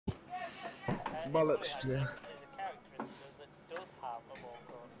Bollocks to you. There's a character that does have a ball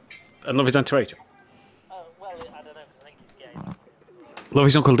cord. And love his Auntie Rachel. Well, I don't know, because I think he's gay. Love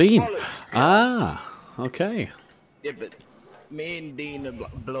his Uncle Dean. Bollocks. Ah, okay. Yeah, but me and Dean are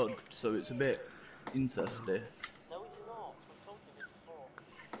blood, so it's a bit incesty. No, it's not. We've told you this before.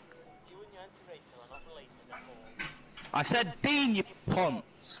 You and your Auntie Rachel are not related at all. I said Dean, you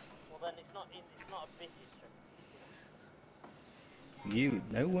ponce. Well, then it's not a bit interesting. You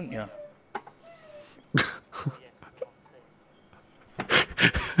know, wouldn't you? Yes,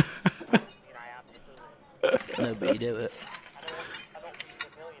 I am, it does it. No, but you do it. I don't want to be a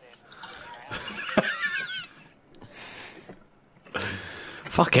millionaire.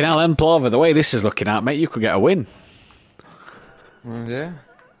 Fucking hell, then, Plover, the way this is looking out, mate, you could get a win. Yeah.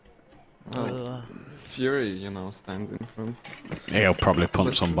 Well, Fury, you know, stands in front. He'll probably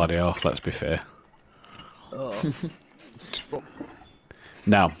punch somebody off, let's be fair. Oh.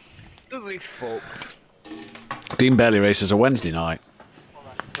 Now, Does he fuck? Dean Bailey races a Wednesday night.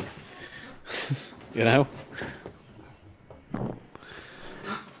 You know?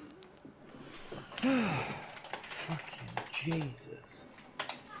 Fucking Jesus.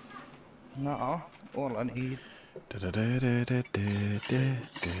 No, all I need.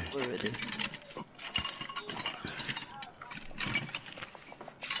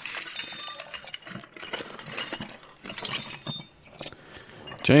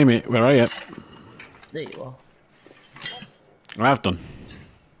 Jamie, where are you? There you are. I have done.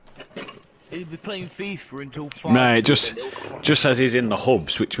 He'll be playing FIFA until 5. No, it just says he's in the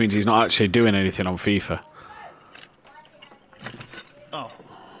hubs, which means he's not actually doing anything on FIFA. Oh.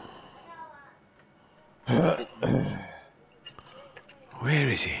 Where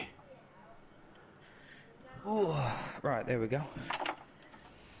is he? Ooh. Right, there we go.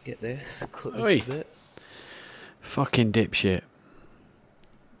 Get this, cut this Oi. a bit. Fucking dipshit.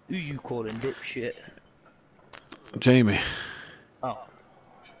 Who you calling dipshit? Jamie. Oh.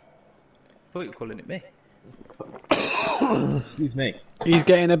 Thought you were calling it me. Excuse me. He's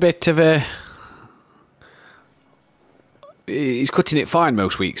getting a bit of a... He's cutting it fine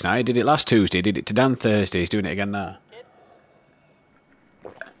most weeks now. He did it last Tuesday, did it to Dan Thursday, he's doing it again now.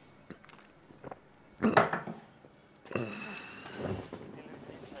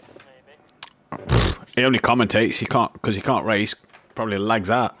 He only commentates, he can't, because he can't race, probably lags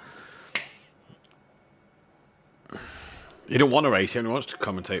out. He don't want to race, he only wants to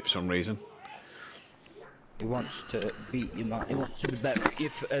commentate for some reason. He wants to beat you, man. He wants to be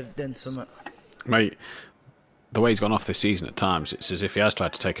better than some. Mate, the way he's gone off this season at times, it's as if he has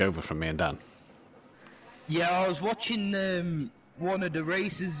tried to take over from me and Dan. Yeah, I was watching one of the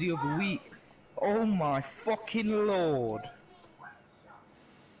races the other week. Oh my fucking lord.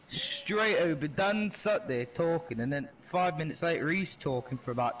 Straight over, Dan sat there talking, and then 5 minutes later he's talking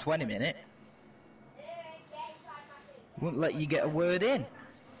for about 20 minutes. Wouldn't let you get a word in.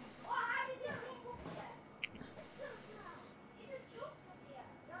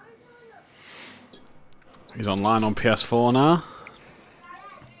 He's online on PS4 now.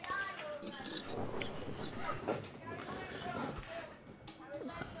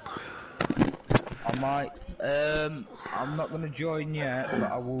 I might, I'm not going to join yet,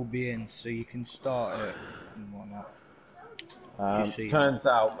 but I will be in, so you can start it and whatnot. Turns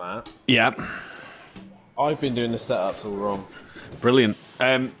out, Matt, Yeah. I've been doing the setups all wrong. Brilliant.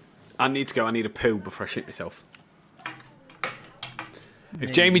 I need to go, I need a poo before I shit myself.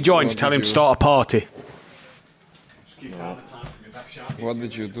 If Jamie joins, tell him to start a party. What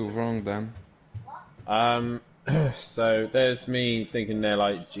did you do wrong then? So there's me thinking they're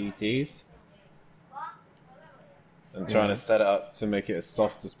like GTs. And trying to set it up to make it as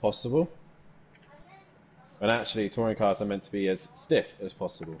soft as possible. And actually, touring cars are meant to be as stiff as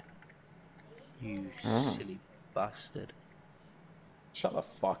possible. You silly bastard. Shut the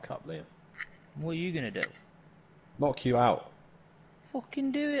fuck up, Liam. What are you going to do? Knock you out.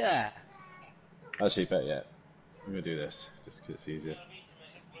 Fucking do it there. Actually, better yet. I'm gonna do this, just 'cause it's easier.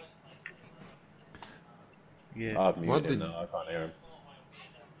 Yeah. I've muted him now, I can't hear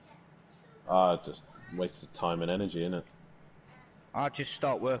him. Just wasted time and energy, innit? I'll just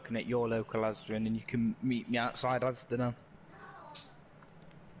start working at your local Asda and then you can meet me outside Asda now.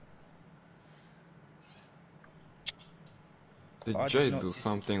 Did Jay do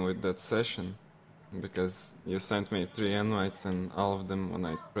something with that session? Because you sent me 3 invites and all of them, when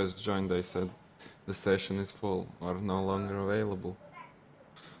I pressed join, they said the session is full or no longer available.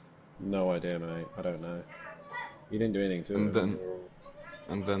 No idea, mate. I don't know. You didn't do anything to it.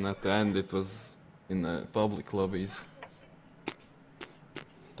 And then at the end it was in the public lobbies.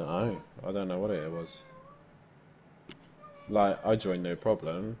 Dunno. I don't know what it was. like I joined no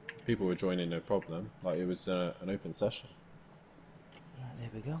problem. People were joining no problem. Like it was an open session. There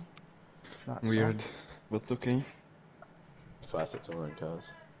we go. That's Weird, but okay. Classic touring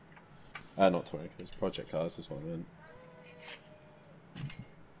cars. Not touring cars, project cars is what I meant.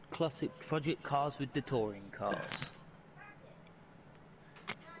 classic project cars with the touring cars.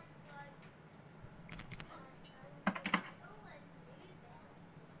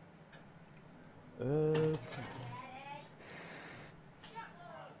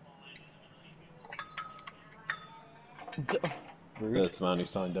 Okay. Rude. That's the man who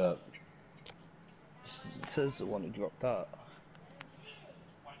signed up. Says the one who dropped out.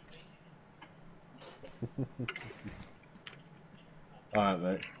 Alright,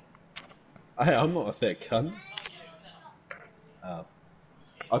 mate. I'm not a thick cunt. Oh.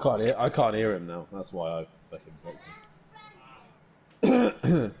 I can't hear him now. That's why I fucking blocked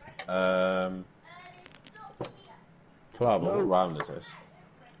him. Club, what round is this?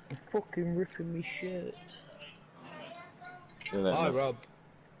 I'm fucking ripping me shirt. Hi, Rob.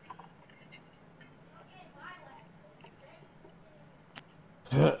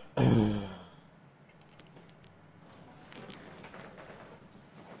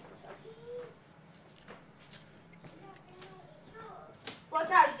 What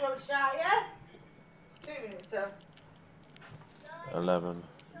time do you want to start, yeah? 2 minutes though. 11,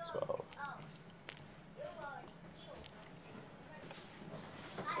 12.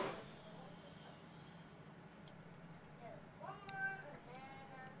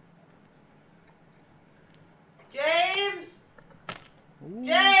 James! Ooh.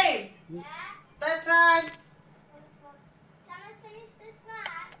 James! Yeah. Bedtime! Can I finish this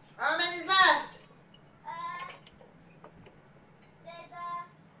match? How many's left?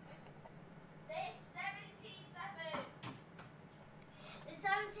 There's 77. There's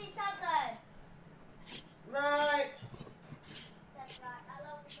 77. Right. That's right. I'll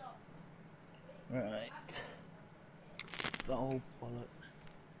open the doors. Right. Oh, bollocks.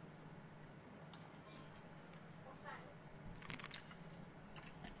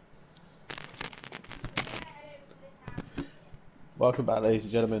 Welcome back, ladies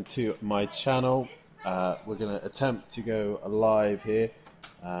and gentlemen, to my channel. We're going to attempt to go live here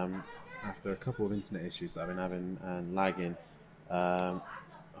after a couple of internet issues that I've been having and lagging. I'm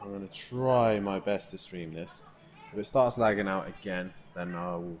going to try my best to stream this. If it starts lagging out again, then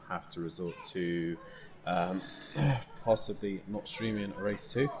I will have to resort to possibly not streaming a race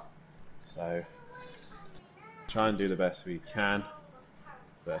 2. So try and do the best we can,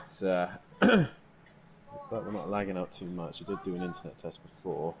 but but we're not lagging out too much. I did do an internet test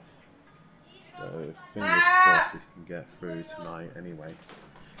before, so fingers crossed we can get through tonight anyway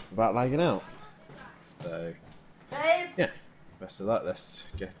without lagging out. So yeah, best of luck. Let's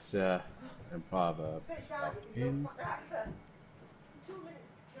get Imprava back in.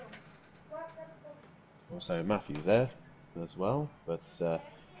 Also Matthew's there as well, but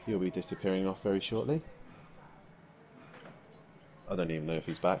he'll be disappearing off very shortly. I don't even know if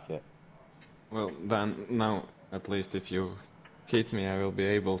he's back yet. Well, then, now, at least if you hit me, I will be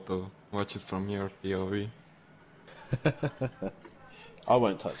able to watch it from your POV. I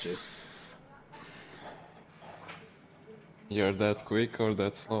won't touch you. You're that quick or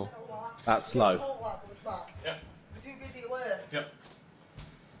that slow? That's slow. Yeah. Too busy at work. Yep.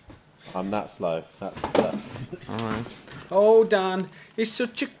 I'm that slow. That's Alright. Oh, Dan, he's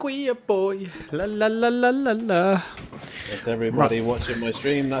such a queer boy. La la la la la la. That's everybody watching my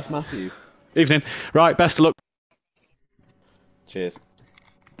stream. That's Matthew. Evening. Right, best of luck. Cheers.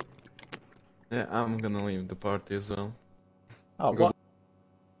 Yeah, I'm gonna leave the party as well. Oh, Good. what?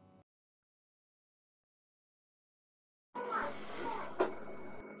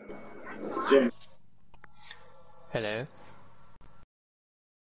 Hello.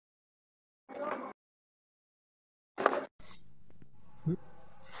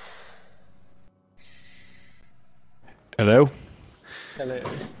 Hello. Hello.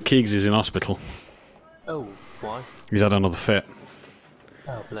 Keegs is in hospital. Oh, why? He's had another fit.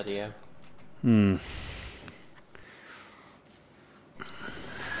 Oh, bloody hell.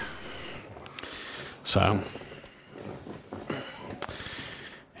 So,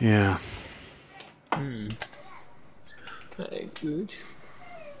 yeah. That ain't good.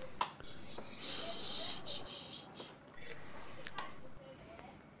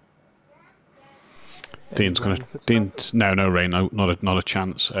 Dean's going to. No rain, no, not a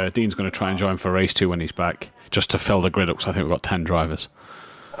chance. Dean's going to try and join for race 2 when he's back, just to fill the grid up. Because I think we've got 10 drivers.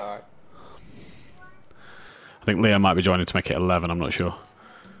 Alright. I think Leo might be joining to make it 11. I'm not sure.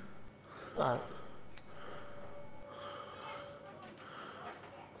 Alright.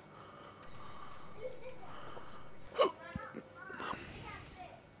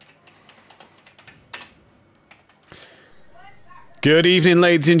 Good evening,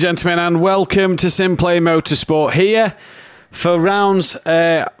 ladies and gentlemen, and welcome to Simplay Motorsport here for rounds.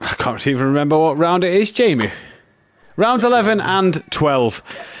 I can't even remember what round it is, Jamie. Rounds 11 and 12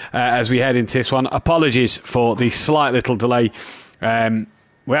 as we head into this one. Apologies for the slight little delay.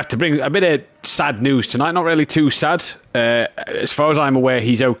 We have to bring a bit of sad news tonight. Not really too sad. As far as I'm aware,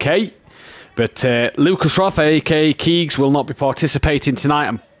 he's okay. But Lucas Roth, a.k.a. Keegs, will not be participating tonight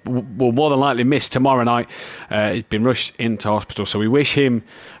and will more than likely miss tomorrow night. He's been rushed into hospital, so we wish him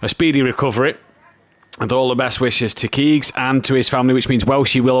a speedy recovery. And all the best wishes to Keegs and to his family, which means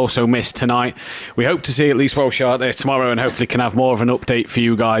Welshie will also miss tonight. We hope to see at least Welshie out there tomorrow and hopefully can have more of an update for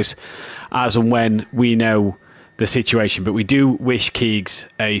you guys as and when we know the situation. But we do wish Keegs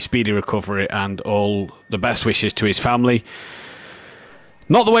a speedy recovery and all the best wishes to his family.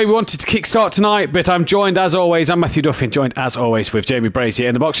 Not the way we wanted to kickstart tonight, but I'm joined as always. I'm Matthew Duffin, joined as always with Jamie Brazier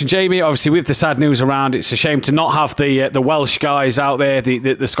in the box. And Jamie, obviously with the sad news around, it's a shame to not have the Welsh guys out there,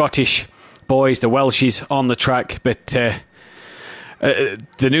 the Scottish boys, the Welshies on the track. But the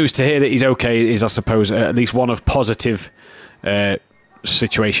news to hear that he's okay is, I suppose, at least one of positive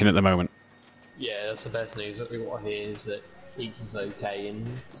situation at the moment. Yeah, that's the best news that we want to hear, is that Keegs is okay, and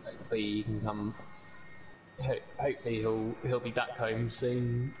hopefully he can come. Hopefully he'll be back home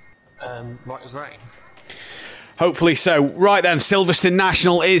soon, right as rain. Hopefully so. Right then, Silverstone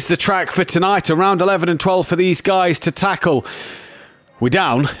National is the track for tonight. Around 11 and 12 for these guys to tackle. We're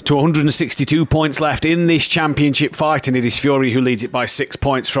down to 162 points left in this championship fight, and it is Fury who leads it by 6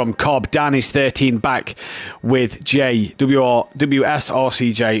 points from Cobb. Dan is 13 back with J.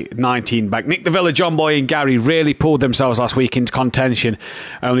 WSRCJ 19 back. Nick DeVilla, John Boy and Gary really pulled themselves last week into contention.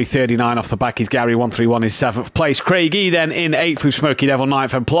 Only 39 off the back is Gary. 131 is 7th place. Craig E then in 8th with Smoky Devil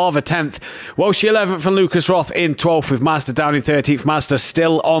 9th and Plava 10th. Welshie 11th and Lucas Roth in 12th with Mazda down in 13th. Mazda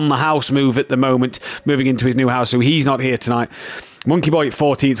still on the house move at the moment, moving into his new house, so he's not here tonight. Monkey Boy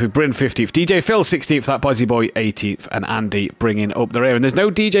 14th with Bryn 15th. DJ Phil 16th, that Bozzy Boy 18th, and Andy bringing up the rear. And there's no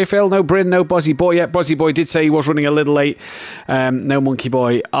DJ Phil, no Bryn, no Bozzy Boy yet. Bozzy Boy did say he was running a little late. No Monkey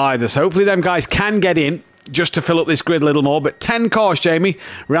Boy either. So hopefully them guys can get in just to fill up this grid a little more. But 10 cars, Jamie,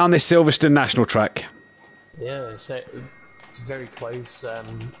 around this Silverstone National track. Yeah, so it's very close.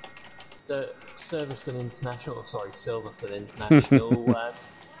 Silverstone International.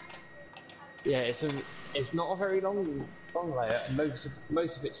 Yeah, it's not a very long layout, and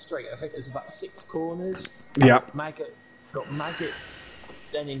most of it's straight. I think there's about 6 corners. Yeah. Got Maggots,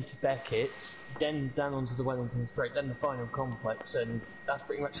 then into Beckett, then down onto the Wellington Straight, then the final complex, and that's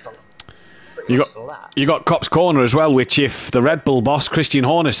pretty much done. You got Cops Corner as well, which if the Red Bull boss Christian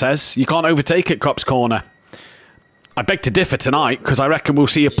Horner says you can't overtake at Cops Corner. I beg to differ tonight, because I reckon we'll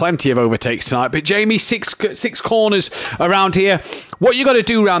see plenty of overtakes tonight. But Jamie, six corners around here. What you got to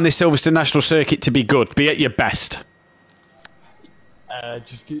do around this Silverstone National Circuit to be good? Be at your best.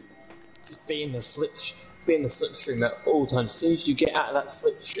 Just be in the slipstream at all times. As soon as you get out of that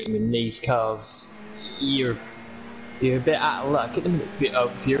slipstream in these cars, you're a bit out of luck. At the minute,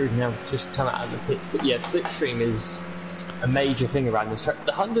 Fury now just come out of the pits. But yeah, slipstream is a major thing around this track.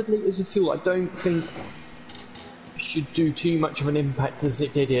 The 100 litres of fuel, I don't think should do too much of an impact as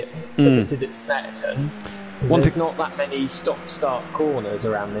it did at Snetterton. There's not that many stop-start corners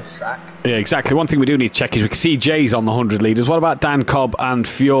around this track. Yeah, exactly. One thing we do need to check is we can see Jay's on the 100 litres. What about Dan Cobb and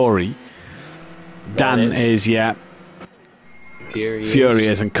Fury? Dan is, yeah. Fury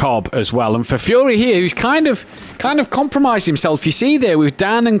is, and Cobb as well. And for Fury here, he's kind of compromised himself. You see there with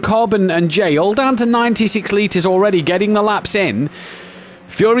Dan and Cobb and Jay all down to 96 litres already, getting the laps in.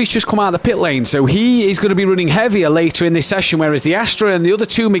 Fury's just come out of the pit lane, so he is going to be running heavier later in this session, whereas the Astra and the other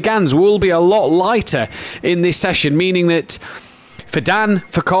 2 Megans will be a lot lighter in this session, meaning that for Dan,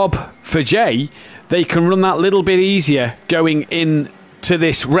 for Cobb, for Jay, they can run that little bit easier going in to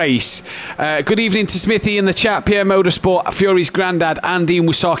this race. Good evening to Smithy in the chat, Pierre Motorsport, Fury's granddad, Andy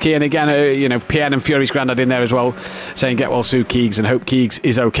Musaki, and again, Pierre and Fury's granddad in there as well, saying get well soon Keegs, and hope Keegs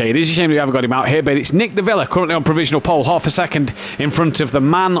is okay. It is a shame we haven't got him out here, but it's Nick DeVilla currently on provisional pole, half a second in front of the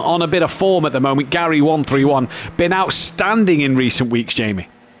man on a bit of form at the moment, Gary 131, been outstanding in recent weeks, Jamie.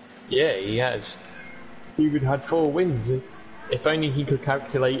 Yeah, he has. He would have had 4 wins. If only he could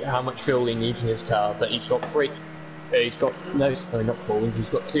calculate how much fuel he needs in his car, but he's got 3. He's got not 4 wins. He's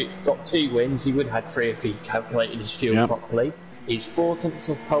got two wins. He would have had 3 if he calculated his fuel properly. He's 4 tenths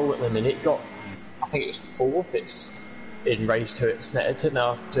off pole at the minute. I think it was 4th in race 2 at Snetterton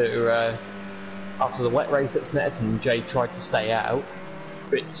after the wet race at Snetterton. Jay tried to stay out,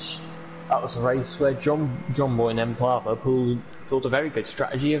 which that was a race where John Boy and Emplava pulled a very good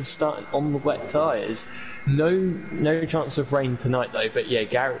strategy of starting on the wet tyres. No chance of rain tonight though. But yeah,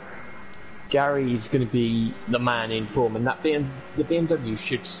 Gary's going to be the man in form, and that the BMW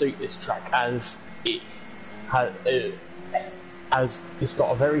should suit this track as it's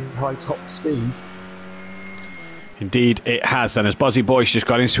got a very high top speed. Indeed it has, and as Bozzy Boy's just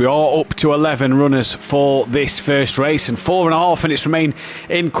got in, so we are up to 11 runners for this first race, and 4.5 minutes remain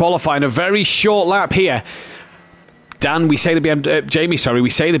in qualifying. A very short lap here. Dan, we say the Jamie, we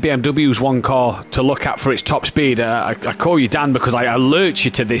say the BMW's one car to look at for its top speed. I call you Dan because I alert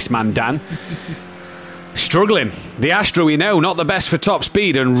you to this man, Dan. Struggling. The Astra, we know, not the best for top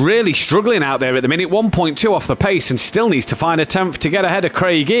speed and really struggling out there at the minute. 1.2 off the pace and still needs to find a 10th to get ahead of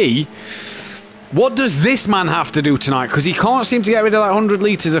Craig E. What does this man have to do tonight? Because he can't seem to get rid of that 100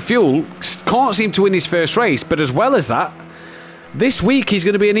 litres of fuel, can't seem to win his first race, but as well as that, this week he's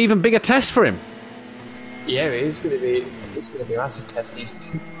going to be an even bigger test for him. Yeah, it's going to be a massive test. He's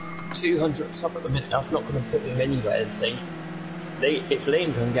 200 up at the minute. That's not going to put him anywhere. So if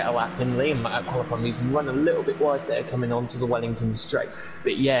Liam can get a lap in, Liam might qualify. He can run a little bit wide there coming onto the Wellington straight.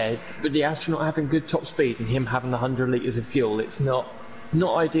 But the astronaut having good top speed and him having 100 litres of fuel, it's not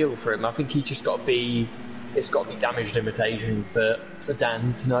ideal for him. I think he's just got to be. It's got to be damage limitation for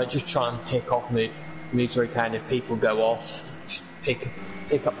Dan tonight. Just try and pick off moves where he can. If people go off, just pick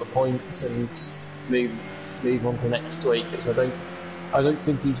up the points and move on to next week, because I don't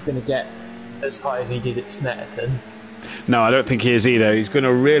think he's going to get as high as he did at Snetterton. No, I don't think he is either. He's going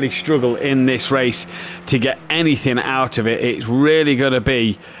to really struggle in this race to get anything out of it. It's really going to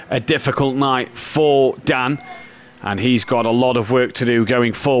be a difficult night for Dan, and he's got a lot of work to do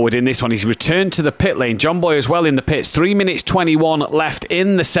going forward in this one. He's returned to the pit lane. John Boy as well in the pits. 3 minutes 21 left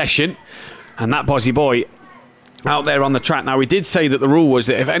in the session, and that Bozzy Boy out there on the track. Now, we did say that the rule was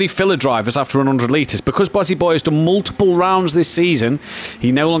that if any filler drivers after 100 litres, because Bozzy Boy has done multiple rounds this season,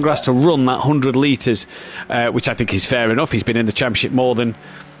 he no longer has to run that 100 litres, which I think is fair enough. He's been in the championship more than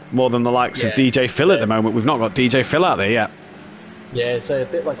the likes of DJ Phil at the moment. We've not got DJ Phil out there yet. Yeah, so a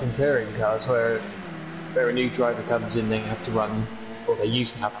bit like in touring cars where a new driver comes in, they have to run, or they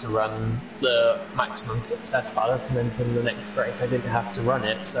used to have to run the maximum success balance, and then from the next race they didn't have to run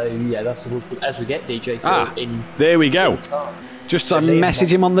it. So yeah, that's the rule as we get DJ Phil in. There we go. Just so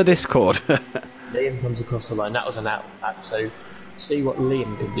message him on the Discord. Liam comes across the line. That was an out lap, so see what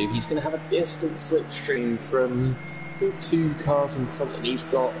Liam can do. He's going to have a distant slipstream from the 2 cars in front, and he's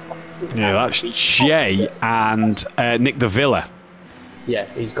got. That's Jay and Nick de Villa. Yeah,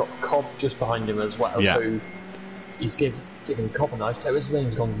 he's got Cobb just behind him as well. Yeah. So he's given Cobb a nice toe. His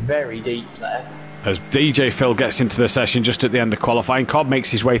lane's gone very deep there. As DJ Phil gets into the session just at the end of qualifying, Cobb makes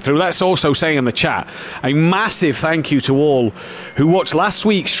his way through. Let's also say in the chat, a massive thank you to all who watched last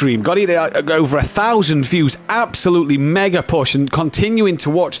week's stream. Got it over 1,000 views. Absolutely mega push, and continuing to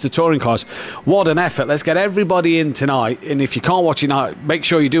watch the touring cars. What an effort. Let's get everybody in tonight. And if you can't watch it now, make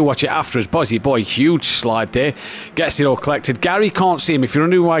sure you do watch it after, as Bozzy Boy, huge slide there, gets it all collected. Gary can't see him. If you're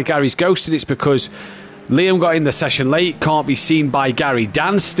wondering why Gary's ghosted, it's because Liam got in the session late, can't be seen by Gary.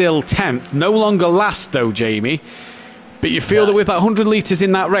 Dan's still 10th, no longer last though, Jamie. But you feel that with that 100 litres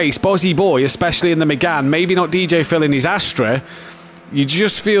in that race, Bozzy Boy, especially in the Megane, maybe not DJ Phil in his Astra, you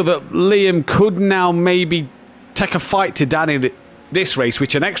just feel that Liam could now maybe take a fight to Dan in this race,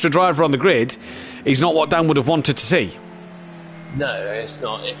 which an extra driver on the grid is not what Dan would have wanted to see. No, it's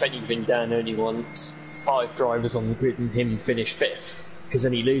not. If anything, Dan only wants 5 drivers on the grid and him finish 5th. Because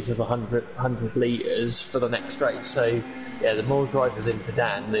then he loses 100 litres for the next race. So, yeah, the more drivers in for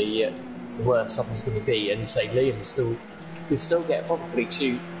Dan, the worse something's going to be. And say Liam will still get probably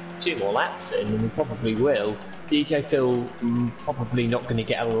two more laps in, and he probably will. DJ Phil probably not going to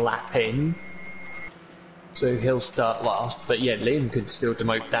get a lap in, so he'll start last. But yeah, Liam could still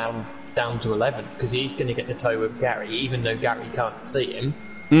demote down to 11 because he's going to get the toe of Gary, even though Gary can't see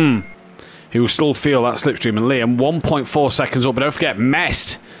him. He will still feel that slipstream, and Liam 1.4 seconds up, but don't forget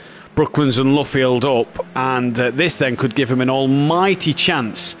Mest, Brooklands and Luffield up, and this then could give him an almighty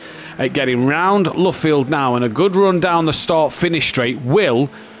chance at getting round Luffield now, and a good run down the start finish straight will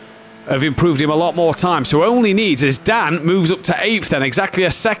have improved him a lot more time. So only needs, as Dan moves up to 8th then, exactly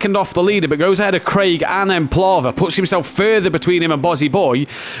a second off the leader, but goes ahead of Craig and Emplava, puts himself further between him and Bozzy Boy,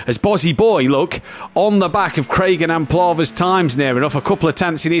 as Bozzy Boy, look, on the back of Craig and Emplava's times near enough. A couple of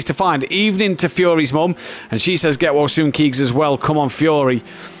tenths he needs to find. Evening to Fury's mum, and she says get well soon, Keegs, as well. Come on, Fury,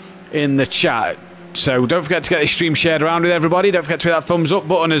 in the chat. So don't forget to get this stream shared around with everybody. Don't forget to hit that thumbs up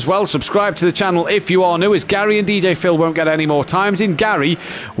button as well. Subscribe to the channel if you are new, as Gary and DJ Phil won't get any more times in. Gary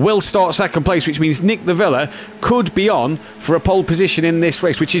will start 2nd place, which means Nick de Villa could be on for a pole position in this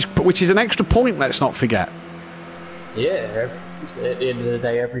race, which is an extra point, let's not forget. Yeah, at the end of the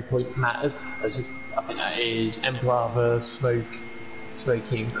day, every point matters. I think that is Emplava, Smoke,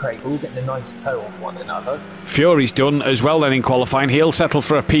 Smokey and Craig all getting a nice toe off one another. Fury's done as well then in qualifying. He'll settle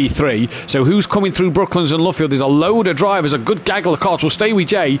for a P3. So who's coming through Brooklands and Luffield? There's a load of drivers, a good gaggle of cars. We'll stay with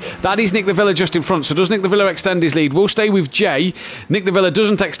Jay. That is Nick de Villa just in front. So does Nick de Villa extend his lead? We'll stay with Jay. Nick de Villa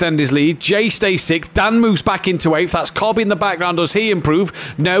doesn't extend his lead. Jay stays 6th. Dan moves back into 8th. That's Cobb in the background. Does he improve?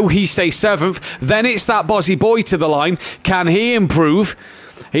 No, he stays 7th. Then it's that Bozzy boy to the line. Can he improve?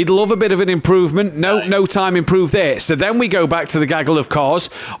 He'd love a bit of an improvement. No time improved there. So then we go back to the gaggle of cars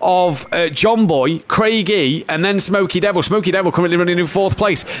of John Boy, Craig E, and then Smokey Devil. Smokey Devil currently running in 4th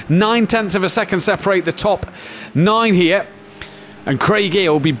place. 9/10 of a second separate the top 9 here. And Craig E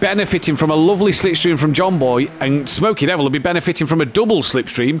will be benefiting from a lovely slipstream from John Boy, and Smokey Devil will be benefiting from a double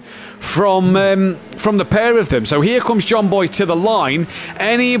slipstream from the pair of them. So here comes John Boy to the line.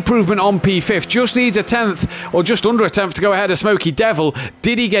 Any improvement on P5th? Just needs a 10th or just under a 10th to go ahead of Smokey Devil.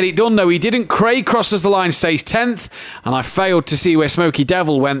 Did he get it done? No, he didn't. Craig crosses the line, stays 10th, and I failed to see where Smokey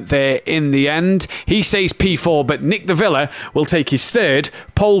Devil went there in the end. He stays P4, but Nick de Villa will take his 3rd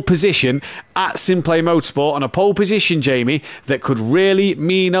pole position at Simplay Motorsport, on a pole position, Jamie, that could really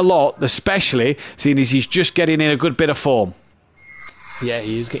mean a lot, especially seeing as he's just getting in a good bit of form. Yeah,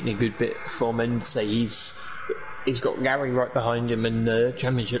 he is getting a good bit of form, and say he's got Gary right behind him, and the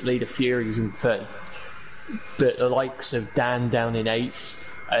championship leader Fury's in 3rd. But the likes of Dan down in 8th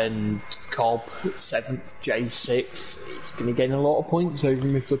and Cobb 7th, Jay 6th, he's going to gain a lot of points over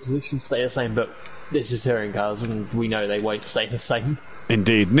him if the positions stay the same. But this is touring cars, and we know they won't stay the same.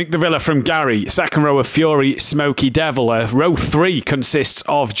 Indeed. Nick de Villa from Gary. Second row of Fury, Smokey Devil. Row 3 consists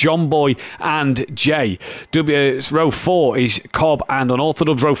of John Boy and Jay. Row 4 is Cobb and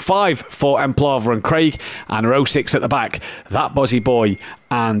Unorthodox. Row 5 for Emplava and Craig. And row 6 at the back, that Bozzy Boy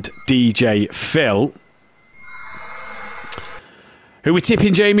and DJ Phil. Who are we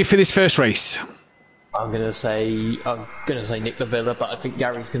tipping, Jamie, for this first race? I'm gonna say Nick de Villa, but I think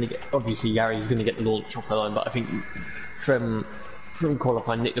Gary's gonna get the launch off the line. But I think from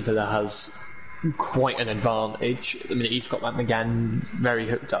qualifying, Nick de Villa has quite an advantage. At the minute, he's got that McGann very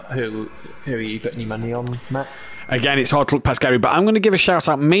hooked up. Who are you putting any money on, Matt? Again, it's hard to look past Gary, but I'm going to give a shout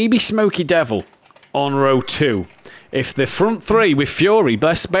out, maybe Smokey Devil on row 2. If the front 3 with Fury,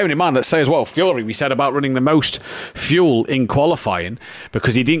 bearing in mind, let's say as well, Fury, we said about running the most fuel in qualifying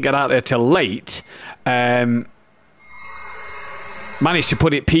because he didn't get out there till late. Managed to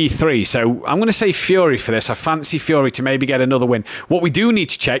put it P3, so I'm going to say Fury for this. I fancy Fury to maybe get another win. What we do need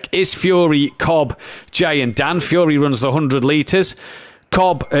to check is Fury, Cobb, Jay and Dan. Fury runs the 100 litres.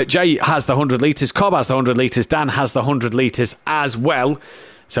 Jay has the 100 litres. Cobb has the 100 litres. Dan has the 100 litres as well.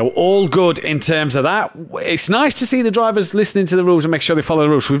 So all good in terms of that. It's nice to see the drivers listening to the rules and make sure they follow the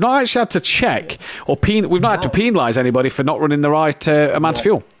rules. We've not actually had to check or we've not had to penalise anybody for not running the right amount of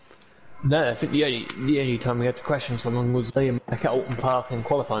fuel. No, I think the only time we had to question someone was Liam back at Alton Park in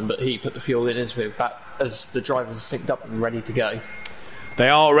qualifying, but he put the fuel in as the drivers are synced up and ready to go. They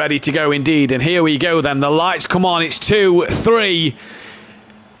are ready to go indeed, and here we go then. The lights come on. It's 2, 3.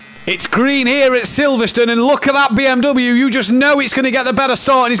 It's green here at Silverstone, and look at that BMW. You just know it's going to get the better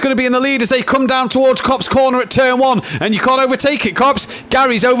start, and he's going to be in the lead as they come down towards Cobb's corner at turn 1. And you can't overtake it, Cobbs.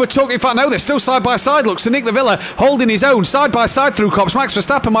 Gary's overtook. In fact, no, they're still side by side. Look, so Nick de Villa holding his own side by side through Cobbs. Max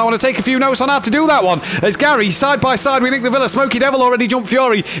Verstappen might want to take a few notes on how to do that one. As Gary side by side with Nick de Villa. Smokey Devil already jumped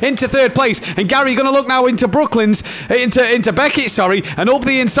Fury into 3rd place, and Gary going to look now into Brooklands, into Beckett, and up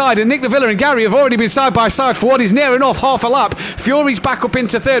the inside. And Nick de Villa and Gary have already been side by side for what is near enough half a lap. Fury's back up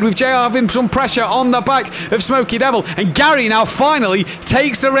into 3rd with JR having some pressure on the back of Smokey Devil, and Gary now finally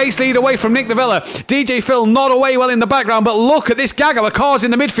takes the race lead away from Nick de Villa. DJ Phil not away well in the background, but look at this gaggle of cars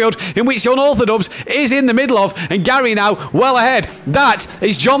in the midfield in which Unorthodox is in the middle of, and Gary now well ahead. That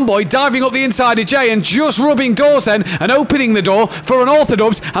is John Boy diving up the inside of Jay and just rubbing doors then and opening the door for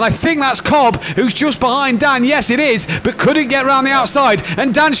Unorthodox, and I think that's Cobb who's just behind Dan. Yes, it is, but couldn't get round the outside,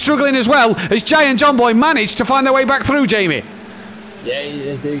 and Dan's struggling as well as Jay and John Boy managed to find their way back through, Jamie. Yeah,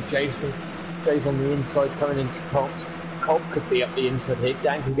 they do. Jay's on the inside coming into Cobb's. Cobb could be up the inside here.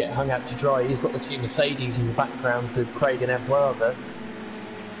 Dan can get hung out to dry. He's got the two Mercedes in the background to Craig and Emplava.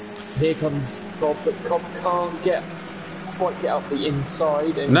 Here comes Cobb, but Cobb can't quite get up the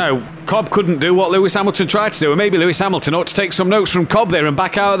inside. And no, Cobb couldn't do what Lewis Hamilton tried to do, and maybe Lewis Hamilton ought to take some notes from Cobb there and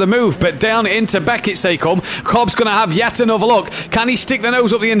back out of the move. But down into Beckett's they come. Cobb's going to have yet another look. Can he stick the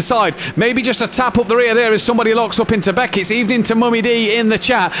nose up the inside? Maybe just a tap up the rear there as somebody locks up into Beckett's. Evening to Mummy D in the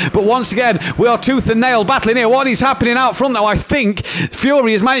chat. But once again, we are tooth and nail battling here. What is happening out front though? I think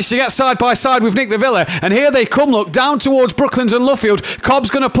Fury has managed to get side by side with Nick de Villa, and here they come, look, down towards Brooklands and Luffield.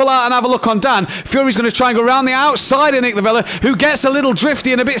 Cobb's going to pull out and have a look on Dan. Fury's going to try and go around the outside of Nick de Villa. Villa, who gets a little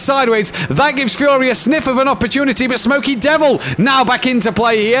drifty and a bit sideways. That gives Fury a sniff of an opportunity, but Smoky Devil now back into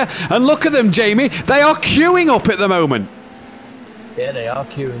play here. And look at them, Jamie. They are queuing up at the moment. Yeah, they are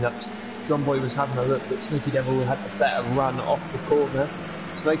queuing up. John Boy was having a look, but Smoky Devil had the better run off the corner.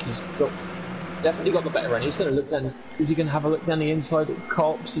 Smoky's definitely got the better run. He's going to look down. Is he going to have a look down the inside at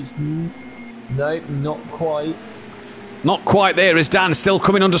Cops? No, not quite. Not quite there as Dan still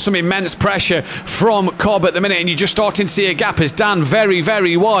coming under some immense pressure from Cobb at the minute, and you're just starting to see a gap as Dan very,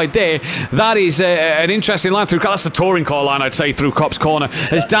 very wide there. That is an interesting line through. That's the touring car line, I'd say, through Cobb's corner.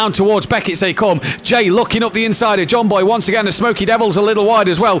 As down towards Beckett they come. Jay looking up the inside of John Boy once again. The Smoky Devil's a little wide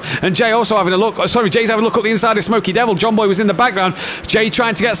as well, and Jay also having a look. Jay's having a look up the inside of Smoky Devil. John Boy was in the background. Jay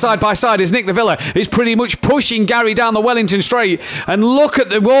trying to get side by side as Nick the Villa is pretty much pushing Gary down the Wellington straight. And look at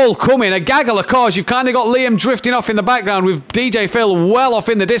the wall coming, a gaggle of cars. You've kind of got Liam drifting off in the background with DJ Phil well off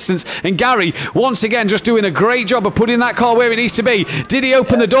in the distance, and Gary once again just doing a great job of putting that car where it needs to be. Did he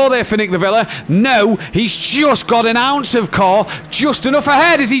open the door there for Nick the Villa? No, he's just got an ounce of car just enough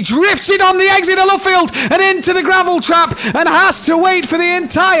ahead as he drifts it on the exit of Luffield and into the gravel trap and has to wait for the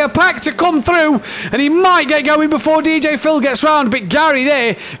entire pack to come through, and he might get going before DJ Phil gets round, but Gary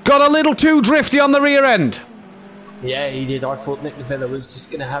there got a little too drifty on the rear end. Yeah, he did. I thought Nick the Villa was just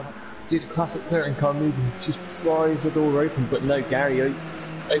going to do the classic touring car move and just pries the door open, but no, Gary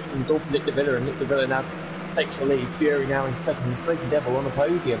opened the door for Nick the Villa, and Nick the Villa now takes the lead. Fury now in second, Smoky Devil on the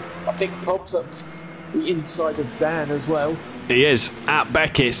podium. I think Cobb's up the inside of Dan as well. He is at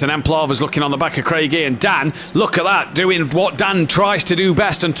Beckett's, and Emplava's looking on the back of Craigie, and Dan, look at that, doing what Dan tries to do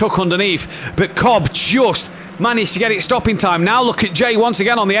best and tuck underneath, but Cobb just managed to get it stopping time. Now look at Jay once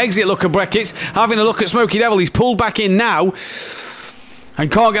again on the exit. Look at Beckett's having a look at Smoky Devil. He's pulled back in now and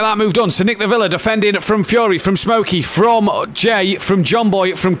can't get that move done. So Nick the Villa defending from Fury, from Smokey, from Jay, from John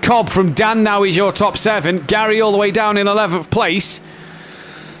Boy, from Cobb, from Dan. Now is your top 7. Gary all the way down in 11th place.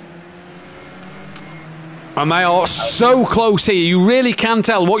 And they are so close here. You really can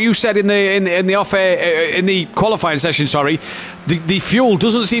tell what you said in the off air, in the qualifying session. Sorry, the fuel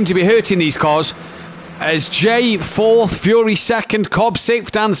doesn't seem to be hurting these cars. As Jay 4th, Fury 2nd, Cobb 6th,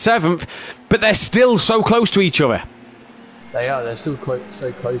 Dan 7th, but they're still so close to each other. They are. They're still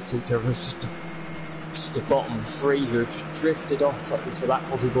so close to each other. It's just the bottom 3 who have just drifted off slightly. So that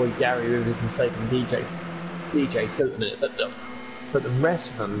Aussie boy Gary with his mistake, and DJ Phil in it. But the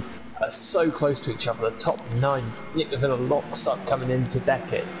rest of them are so close to each other. The top 9, Nick the Villa locks up coming into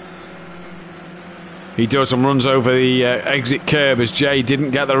Beckett's. He does and runs over the exit curb as Jay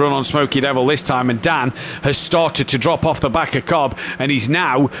didn't get the run on Smoky Devil this time, and Dan has started to drop off the back of Cobb, and he's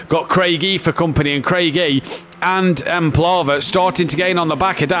now got Craig E for company, and Craig E and Emplava starting to gain on the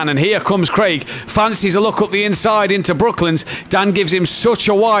back of Dan, and here comes Craig, fancies a look up the inside into Brooklands. Dan gives him such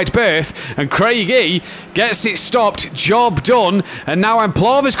a wide berth, and Craig E gets it stopped, job done, and now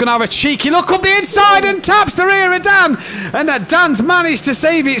Emplava's going to have a cheeky look up the inside and taps the rear of Dan, and Dan's managed to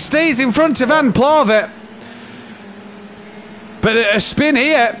save it, stays in front of Emplava. But a spin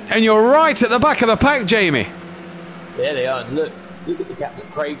here, and you're right at the back of the pack, Jamie. Yeah, they are. And look at the gap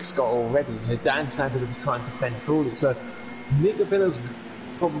that Craig's got already. So Dan's now going to try and defend through it. So Nick the Villa's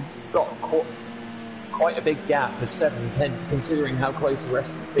probably got quite a big gap of 7-10, considering how close the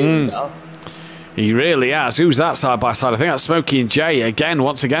rest of the field are. He really has. Who's that side by side? I think that's Smokey and Jay again,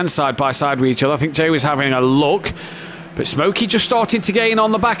 once again side by side with each other. I think Jay was having a look. But Smokey just starting to gain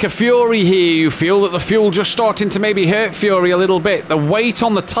on the back of Fury here. You feel that the fuel just starting to maybe hurt Fury a little bit. The weight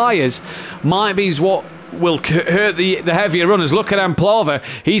on the tyres might be what will hurt the heavier runners. Look at Emplava.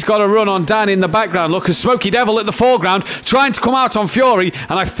 He's got a run on Dan in the background. Look at Smoky Devil at the foreground trying to come out on Fury.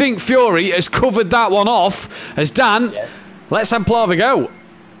 And I think Fury has covered that one off as Dan lets Emplava go.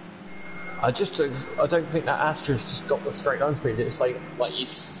 I don't think that Astra's just got the straight line speed. It's like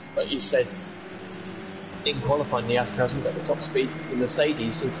you said, in qualifying, the Astra hasn't got the top speed. The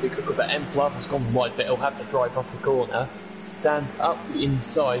Mercedes seems to be quicker, but Emplava's gone wide, but he'll have to drive off the corner. Dan's up the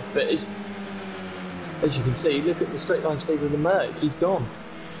inside, but as you can see, look at the straight line speed of the Merc. He's gone.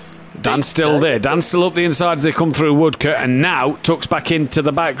 Dan's still there. Dan's still up the inside as they come through Woodcote, and now tucks back into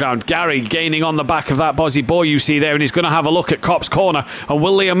the background. Gary gaining on the back of that Bozzy boy you see there, and he's going to have a look at Cop's corner. And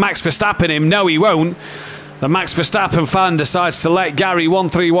will Liam Max Verstappen him? No, he won't. The Max Verstappen fan decides to let Gary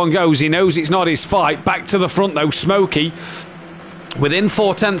 1-3-1 go. He knows it's not his fight. Back to the front though, Smokey. Within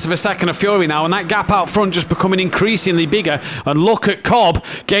 0.4 of a second of Fury now, and that gap out front just becoming increasingly bigger. And look at Cobb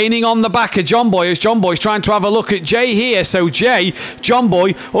gaining on the back of John Boy as John Boy's trying to have a look at Jay here. So Jay, John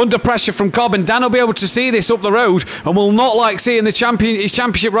Boy under pressure from Cobb, and Dan will be able to see this up the road and will not like seeing his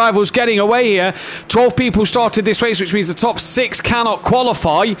championship rivals getting away here. 12 people started this race, which means the top 6 cannot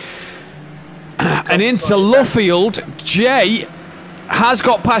qualify. And into Luffield, Jay has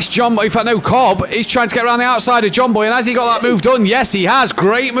got past John Boy. In fact, no, Cobb is trying to get around the outside of John Boy. And has he got that move done? Yes, he has.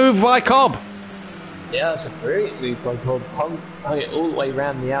 Great move by Cobb. Yeah, that's a brilliant move by Cobb. Hung it all the way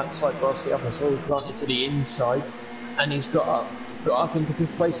around the outside whilst the other side planted to the inside. And he's got up into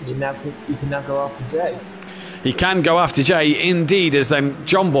 5th place, and he can now go after Jay. He can go after Jay, indeed, as then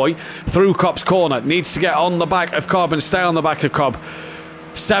John Boy, through Cobb's corner, needs to get on the back of Cobb and stay on the back of Cobb.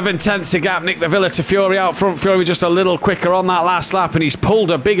 7/10 a gap, Nick the Villa to Fury out front. Fury just a little quicker on that last lap, and he's pulled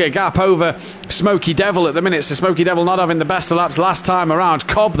a bigger gap over Smoky Devil at the minute. So Smoky Devil not having the best of laps last time around.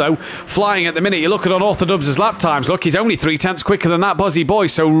 Cobb, though, flying at the minute. You look at Unorthodox' lap times. Look, he's only 3/10 quicker than that Buzzy Boy.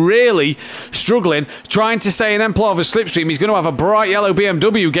 So really struggling, trying to stay in Emplover's slipstream. He's going to have a bright yellow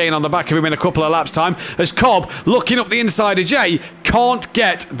BMW gain on the back of him in a couple of laps' time. As Cobb, looking up the inside of Jay, can't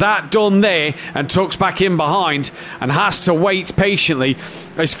get that done there and tucks back in behind and has to wait patiently.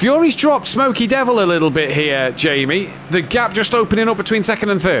 As Fury's dropped Smoky Devil a little bit here, Jamie. The gap just opening up between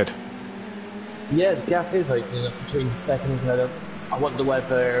 2nd and 3rd. Yeah, the gap is opening up between 2nd and 3rd. I wonder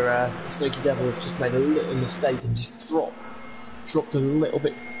whether Smoky Devil has just made a little mistake and just dropped a little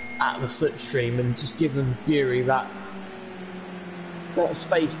bit out of the slipstream and just given Fury that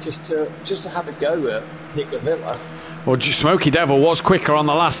space just to have a go at Nick the Villa. Well, Smoky Devil was quicker on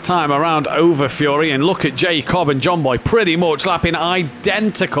the last time around over Fury, and look at Jay, Cobb and John Boy pretty much lapping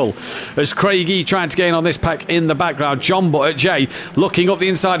identical as Craigie trying to gain on this pack in the background. Jay looking up the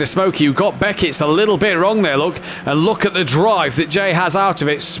inside of Smoky, who got Beckett's a little bit wrong there, and look at the drive that Jay has out of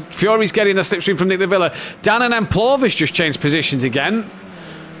it. Fury's getting the slipstream from Nick the Villa. Dan and Emplover's just changed positions again.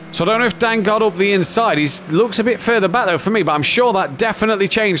 So I don't know if Dan got up the inside. He looks a bit further back though for me, but I'm sure that definitely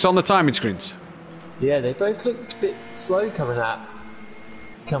changed on the timing screens. Yeah, they both looked a bit slow coming out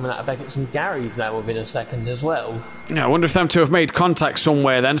of Beckett's, and Gary's now within a second as well. Yeah, I wonder if them two have made contact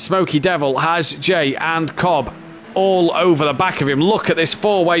somewhere then. Smoky Devil has Jay and Cobb all over the back of him. Look at this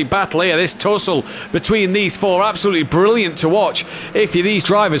four-way battle here, this tussle between these four. Absolutely brilliant to watch if you're these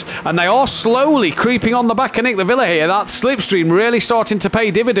drivers. And they are slowly creeping on the back of Nick the Villa here. That slipstream really starting to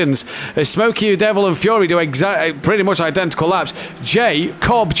pay dividends as Smoky Devil and Fury do pretty much identical laps. Jay,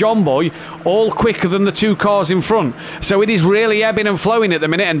 Cobb, John Boy, all quicker than the two cars in front. So it is really ebbing and flowing at the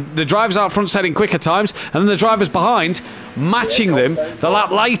minute, and the drivers out front setting quicker times, and then the drivers behind matching them. The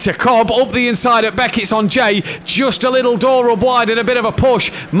lap later, Cobb up the inside at Beckett's on Jay, just a little door up wide and a bit of a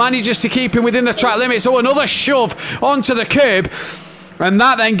push, manages to keep him within the track limits. Oh, another shove onto the curb, and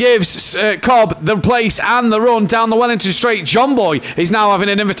that then gives Cobb the place and the run down the Wellington Straight. John Boy is now having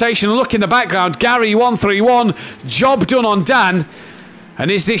an invitation. Look in the background, Gary 131, job done on Dan. And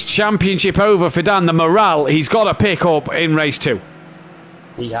is this championship over for Dan? The morale he's got to pick up in race 2.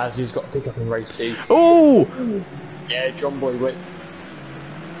 He's got to pick up in race 2. Oh! Yeah, John Boy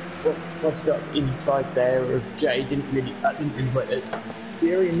tried to go up inside there. Jay didn't really work.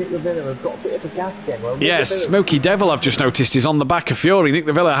 Fury and Nick the Villa have got a bit of a gap again. Well, yes, Smoky Devil, I've just noticed, is on the back of Fury. Nick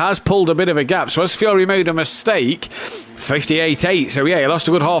the Villa has pulled a bit of a gap, so as Fury made a mistake, 58.8. So yeah, he lost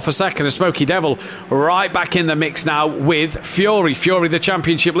a good half a second. And Smoky Devil right back in the mix now with Fury. Fury, the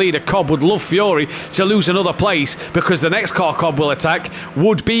championship leader. Cobb would love Fury to lose another place, because the next car Cobb will attack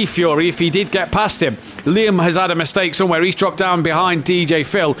would be Fury if he did get past him. Liam has had a mistake somewhere. He's dropped down behind DJ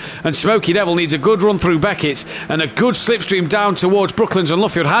Phil, and Smoky Devil needs a good run through Beckett's and a good slipstream down towards Brooklands and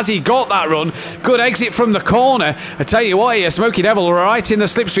Luffield. Has he got that run? Good exit from the corner. I tell you what here, Smoky Devil right in the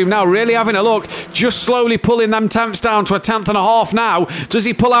slipstream now, really having a look, just slowly pulling them temps down to a 10th and a half now. Does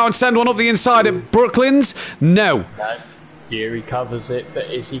he pull out and send one up the inside at Brooklands? No. Fury covers it, but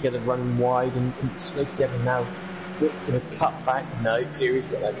is he going to run wide and can Smoky Devil now look for the cutback? No, Fury's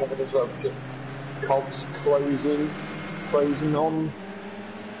got that covered as well. Just Cobb's closing on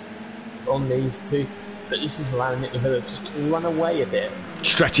these two, but this is allowing Nick the Villa just to run away a bit.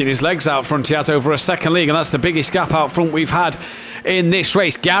 Stretching his legs out front, he has over a second league, and that's the biggest gap out front we've had in this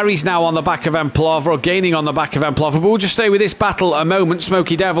race. Gary's now on the back of Emplava, or gaining on the back of Emplava, but we'll just stay with this battle a moment.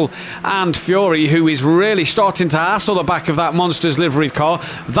 Smoky Devil and Fury, who is really starting to hassle the back of that Monsters liveried car.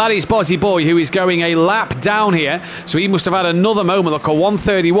 That is Bozzy Boy, who is going a lap down here, so he must have had another moment. Look, a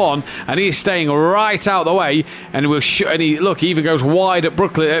 131, and he is staying right out the way, and he even goes wide at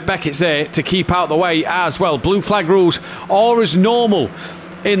Beckett's there to keep out the way as well. Blue flag rules are as normal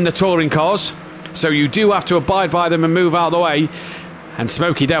in the touring cars, so you do have to abide by them and move out of the way. And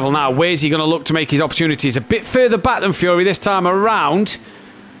Smoky Devil now, where's he going to look to make his opportunities? A bit further back than Fury this time around.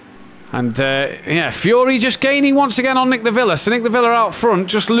 And Fury just gaining once again on Nick the Villa. So Nick the Villa out front,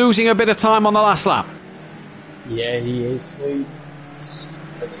 just losing a bit of time on the last lap. Yeah, he is.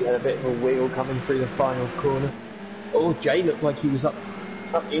 He had a bit of a wheel coming through the final corner. Oh, Jay looked like he was up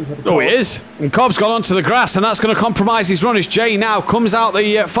Up into the Oh, corner. he is. And Cobb's gone onto the grass, and that's going to compromise his run as Jay now comes out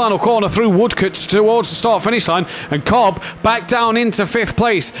the final corner through Woodcote towards the start-finish line. And Cobb back down into 5th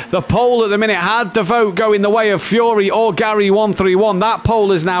place. The poll at the minute had the vote go in the way of Fury or Gary 131. That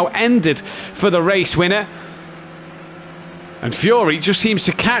poll is now ended for the race winner. And Fury just seems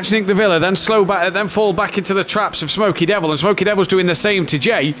to catch Nick de Villa, then slow back, then fall back into the traps of Smoky Devil. And Smoky Devil's doing the same to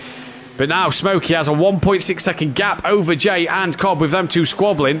Jay. But now Smoky has a 1.6 second gap over Jay and Cobb with them two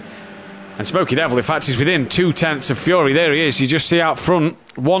squabbling. And Smoky Devil, in fact, is within 2/10 of Fury. There he is. You just see out front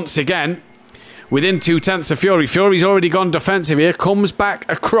once again. Within 2/10 of Fury. Fury's already gone defensive here. Comes back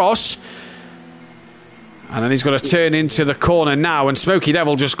across. And then he's got to turn into the corner now. And Smoky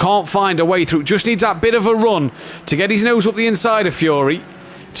Devil just can't find a way through. Just needs that bit of a run to get his nose up the inside of Fury.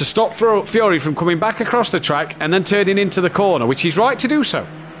 To stop Fury from coming back across the track and then turning into the corner. Which he's right to do so.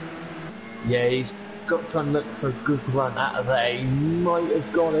 Yeah, he's got to try and look for a good run out of there. He might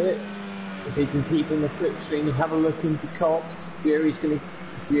have got it. If he can keep in the slipstream and have a look into Cops, Fury's going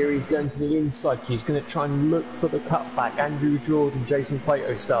to the inside. He's going to try and look for the cutback. Andrew Jordan, Jason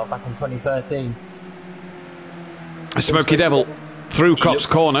Plato style back in 2013. Smoky Devil through Cops'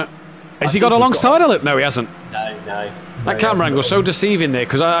 corner. Has he got alongside a lip? No, he hasn't. No. That camera angle so deceiving there,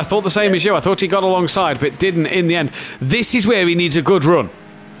 because I thought the same as you. I thought he got alongside, but didn't in the end. This is where he needs a good run.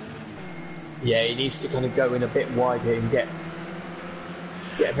 Yeah, he needs to kind of go in a bit wider and get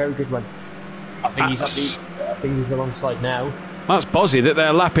a very good run. I think he's alongside now. That's Bozzy that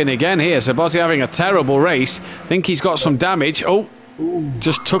they're lapping again here. So Bozzy having a terrible race. Think he's got some damage. Oh,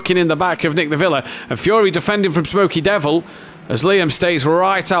 just tucking in the back of Nick de Villa. And Fury defending from Smoky Devil as Liam stays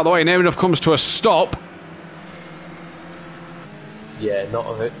right out of the way. Near enough comes to a stop. Yeah, not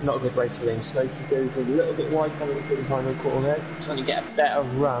a good race for Liam. Smoky goes a little bit wide coming through the final corner, trying to get a better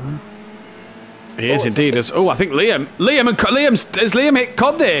run. He is indeed. I think has Liam hit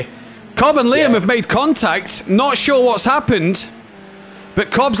Cobb there? Cobb and Liam have made contact. Not sure what's happened,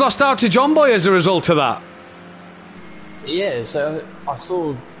 but Cobb's lost out to John Boy as a result of that. Yeah, so I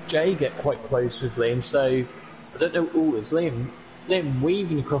saw Jay get quite close with Liam, so I don't know. Oh, it's Liam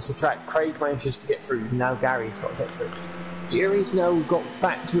weaving across the track. Craig manages to get through. Now Gary's got to get through. Fury's now got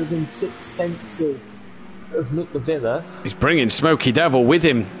back to within 6/10 of Nick de Villa. He's bringing Smoky Devil with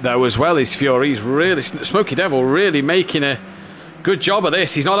him though as well. Is Fury. He's really Smoky Devil really making a good job of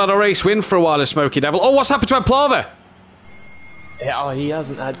this. He's not had a race win for a while as Smoky Devil. Oh, what's happened to Plava? Yeah, he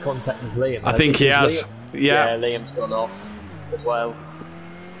hasn't had contact with Liam. I think he has. Yeah, Liam's gone off as well.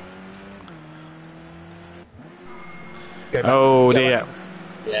 Oh dear.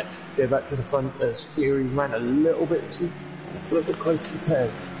 Go back to the front as Fury ran a little bit close to the curb.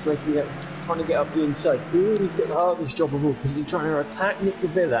 So trying to get up the inside. Fury's got the hardest job of all because he's trying to attack Nick de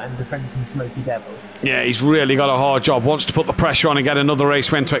Villa and defend from Smoky Devil. Yeah, he's really got a hard job. Wants to put the pressure on and get another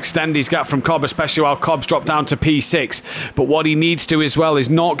race win to extend his gap from Cobb, especially while Cobb's dropped down to P6. But what he needs to as well is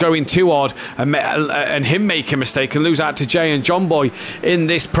not going too hard and him make a mistake and lose out to Jay and John Boy in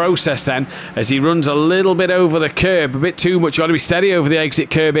this process then, as he runs a little bit over the curb, a bit too much. You've got to be steady over the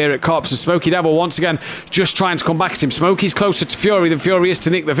exit curb here at Cobb. So Smoky Devil once again just trying to come back at him. Smokey's closer to Fury than Fury is to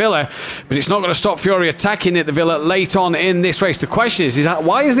Nick de Villa, but it's not going to stop Fury attacking Nick de Villa late on in this race. The question is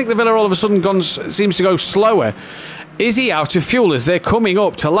why is Nick de Villa all of a sudden seems to go slower? Is he out of fuel as they're coming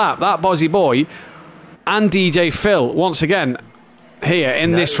up to lap that Bozzy Boy and DJ Phil once again here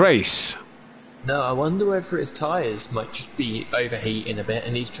in this race? No, I wonder whether his tyres might just be overheating a bit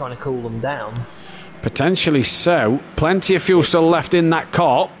and he's trying to cool them down. Potentially so. Plenty of fuel still left in that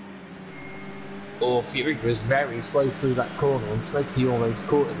car. Or Fury was very slow through that corner and Smokey almost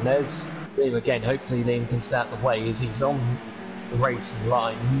caught him. There's Liam again. Hopefully Liam can stay out the way as he's on the racing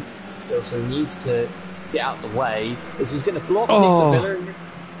line still, so he needs to get out the way as he's going to block Nick de Villa.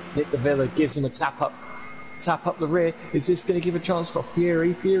 Nick de Villa gives him a tap up the rear. Is this going to give a chance for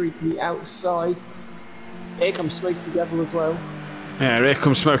Fury to the outside? Here comes Smoky Devil as well. Yeah, here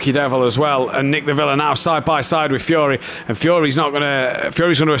comes Smoky Devil as well, and Nick de Villa now side by side with Fury, and Fury's going to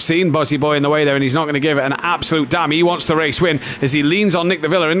have seen Bozzy Boy in the way there, and he's not going to give it an absolute damn. He wants the race win as he leans on Nick de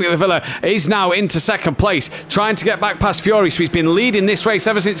Villa, and Nick de Villa is now into second place, trying to get back past Fury. So he's been leading this race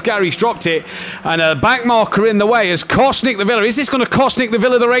ever since Gary's dropped it, and a back marker in the way has cost Nick de Villa. Is this going to cost Nick de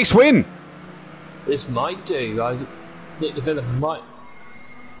Villa the race win? This might do. Nick de Villa might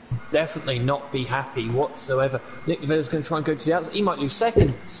definitely not be happy whatsoever. Nick de Villa's going to try and go to the outside. He might lose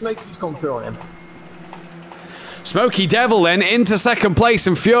second. Smokey's gone through on him. Smoky Devil then into second place,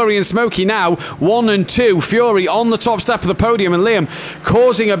 and Fury and Smoky now 1 and 2. Fury on the top step of the podium, and Liam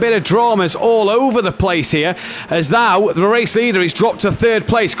causing a bit of dramas all over the place here, as now the race leader is dropped to third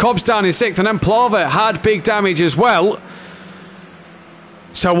place. Cobb's down in sixth, and then Plava had big damage as well.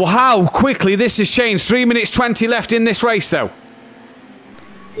 So how quickly this has changed. 3 minutes 20 left in this race, though.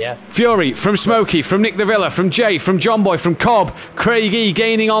 Yeah. Fury from Smokey, from Nick de Villa, from Jay, from John Boy, from Cobb. Craig E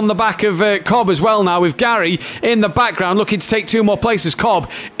gaining on the back of Cobb as well now, with Gary in the background looking to take 2 more places. Cobb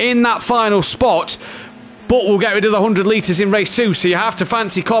in that final spot, but we'll get rid of the 100 litres in race 2, so you have to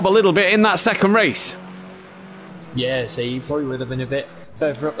fancy Cobb a little bit in that second race. Yeah, so he probably would have been a bit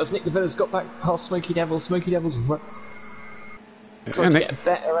further up as Nick de Villa's got back past Smoky Devil. Smoky Devil's trying to get a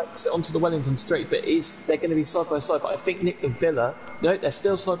better exit onto the Wellington Straight, but they're going to be side by side. But I think Nick de Villa, no, they're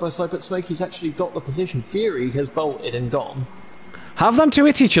still side by side, but Smokey's actually got the position. Fury has bolted and gone. Have them two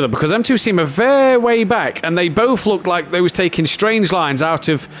hit each other, because them two seem a very way back, and they both looked like they was taking strange lines out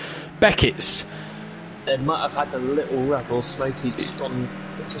of Beckett's. They might have had a little rebel. Smokey just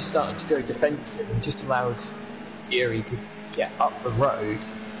started to go defensive and just allowed Fury to get up the road.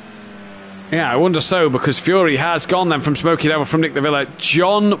 Yeah, I wonder so, because Fury has gone then from Smoky Devil, from Nick de Villa.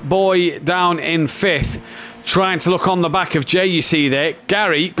 John Boy down in 5th, trying to look on the back of Jay, you see there.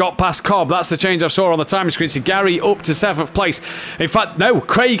 Gary got past Cobb. That's the change I saw on the timing screen. So Gary up to 7th place. In fact, no,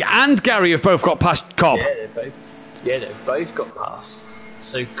 Craig and Gary have both got past Cobb. Yeah, they've both got past.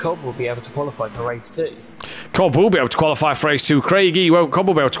 So Cobb will be able to qualify for race 2. Cobb will be able to qualify for race 2. Craig E won't. Cobb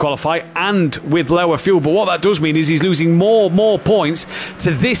will be able to qualify, and with lower fuel. But what that does mean is he's losing more points to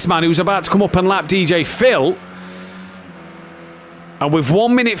this man who's about to come up and lap DJ Phil. And with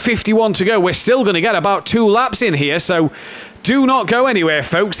 1 minute 51 to go, we're still going to get about 2 laps in here. So do not go anywhere,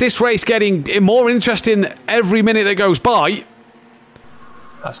 folks. This race getting more interesting every minute that goes by.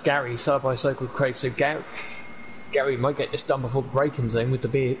 That's Gary side by side with Craig. So Gary might get this done before the braking zone with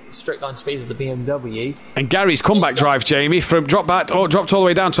the straight line speed of the BMW. And Gary's comeback drive, Jamie, from dropped all the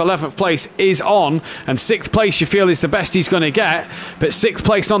way down to 11th place is on. And 6th place you feel is the best he's going to get. But 6th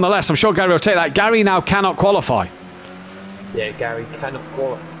place nonetheless. I'm sure Gary will take that. Gary now cannot qualify. Yeah, Gary cannot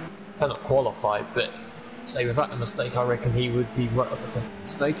qualify, but say without the mistake, I reckon he would be right up the front.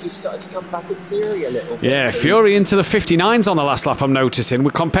 Smokey started to come back with Fury a little bit. Yeah, Fury into the 59s on the last lap, I'm noticing.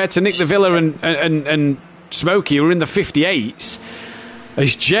 Compared to Nick de Villa and Smokey, who are in the 58s.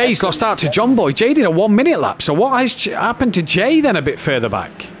 As Jay's lost out to John Boy. Jay did a 1 minute lap, so what has happened to Jay then a bit further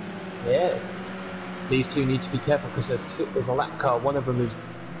back? Yeah, these two need to be careful because there's a lap car. One of them is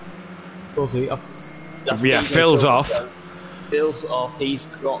yeah, Phil's off. Phil's off. He's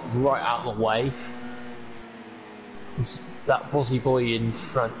got right out of the way. That Bozzy boy in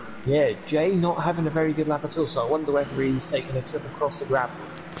front. Yeah, Jay not having a very good lap at all. So I wonder whether he's taken a trip across the gravel.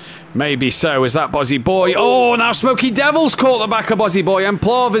 Maybe so. Is that Bozzy Boy? Oh, now Smoky Devil's caught the back of Bozzy Boy and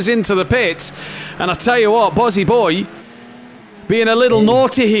Plover's into the pits. And I tell you what, Bozzy Boy being a little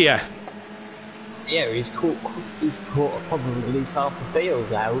naughty here. Yeah, he's caught probably at least half the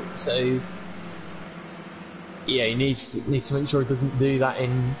field out. So yeah, he needs to make sure he doesn't do that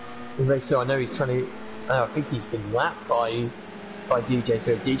in race 2. I know he's trying to. I think he's been lapped by DJ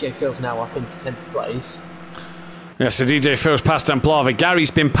Phil. DJ Phil's now up into 10th place. Yeah, so DJ Phil's passed Amplava.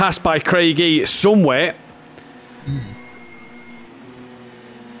 Gary's been passed by Craigie somewhere.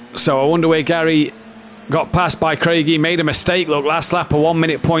 So I wonder where Gary got passed by Craigie. Made a mistake, look, last lap, a 1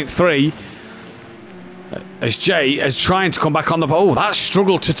 minute 0.3. As Jay is trying to come back on the... Oh, that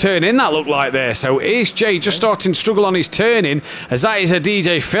struggled to turn in, that looked like there. So is Jay just starting to struggle on his turning, as that is a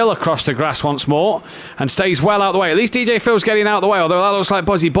DJ Phil across the grass once more, and stays well out of the way. At least DJ Phil's getting out of the way, although that looks like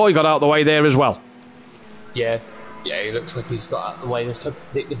Bozzy Boy got out of the way there as well. Yeah, he looks like he's got out of the way. I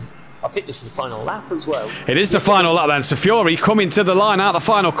think this is the final lap as well. It is the final lap then. So Fury coming to the line out the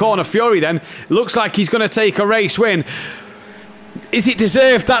final corner. Fury then looks like he's going to take a race win. Is it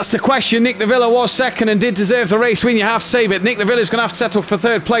deserved? That's the question. Nick de Villa was second and did deserve the race win, you have to say, but Nick de Villa's going to have to settle for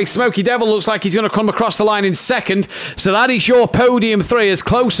 3rd place. Smoky Devil looks like he's going to come across the line in 2nd. So that is your podium 3, as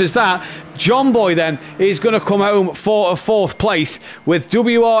close as that. John Boy then is going to come home for a 4th place with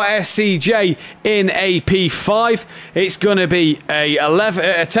WRSCJ in a P5. It's going to be a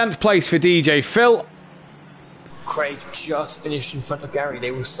 10th place for DJ Phil. Craig just finished in front of Gary.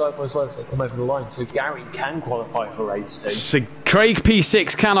 They were side by side as they come over the line, so Gary can qualify for race 2. So Craig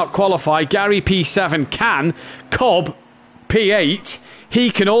P6 cannot qualify. Gary P7 can. Cobb P8, he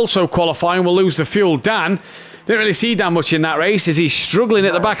can also qualify and will lose the fuel. Dan, didn't really see Dan much in that race as he's struggling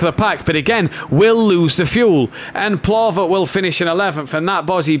at the back of the pack, but again will lose the fuel. And Plover will finish in 11th, and that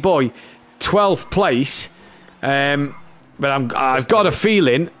Bozzy Boy 12th place. But I've got a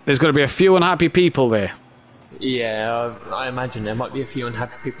feeling there's going to be a few unhappy people there. Yeah, I imagine there might be a few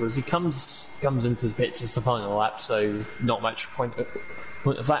unhappy people as he comes into the pits. It's the final lap, so not much point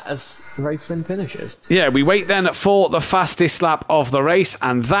of that as the race then finishes. Yeah, we wait then for the fastest lap of the race,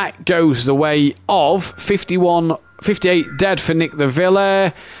 and that goes the way of 51 58 dead for Nick the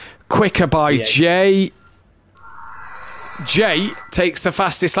Villa. Quicker by 68. Jay. Jay takes the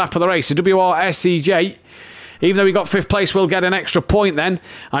fastest lap of the race. So WRSEJ, even though he got 5th place, will get an extra point then.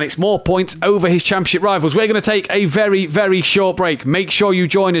 And it's more points over his championship rivals. We're going to take a very, very short break. Make sure you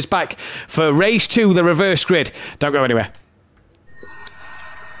join us back for race 2, the reverse grid. Don't go anywhere.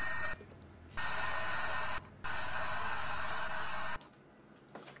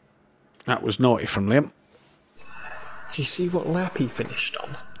 That was naughty from Liam. Do you see what lap he finished on?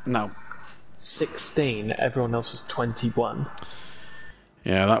 No. 16. Everyone else was 21.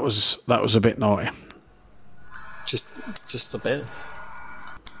 Yeah, that was a bit naughty. Just a bit.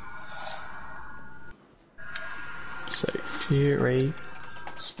 So Fury,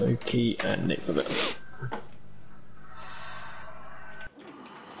 Smokey, and Nick the Villa.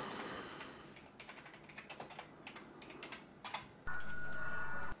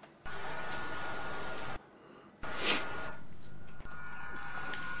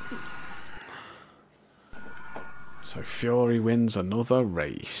 So Fury wins another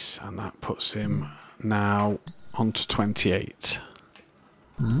race, and that puts him now onto 28.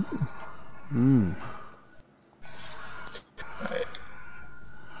 Right.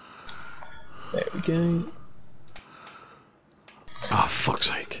 There we go. Oh, fuck's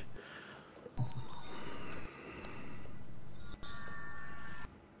sake.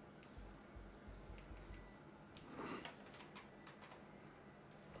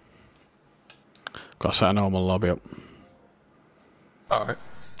 Got to set a normal lobby up. Alright.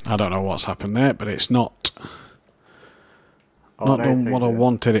 I don't know what's happened there, but it's not done what I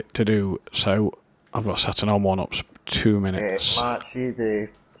wanted it to do, so I've got to set a normal one up for 2 minutes. Matt, see the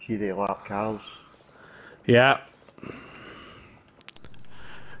lap cars. Yeah.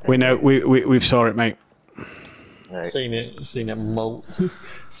 We know, we've saw it, mate. Right. Seen it seen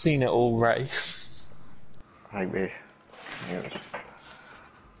it all race. I think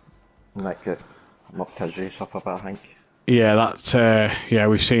Nick it mucked his race up a bit, I think. Yeah, yeah,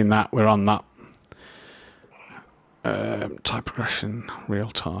 we've seen that. We're on that. Type progression, real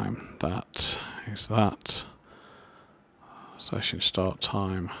time. That is that. Session start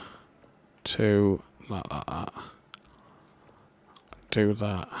time. 2, that. Do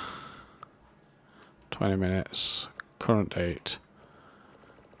that. 20 minutes. Current date.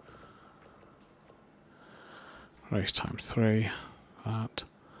 Race time 3. That.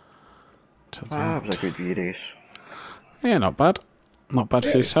 To That was a good wee race. Yeah, not bad. Not bad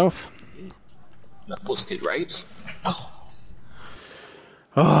for yourself. That was a good race.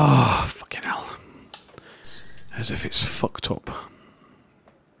 Oh, fucking hell. As if it's fucked up.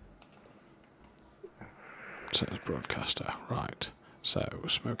 Says broadcaster. Right. So,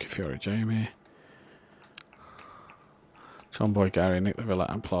 Smoky Fury Jamie. John Boy Gary, Nick the Villa,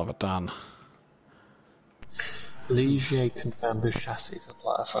 and Plava Dan. Ligier confirmed as chassis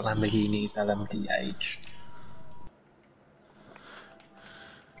supplier for Lamborghini's LMDH.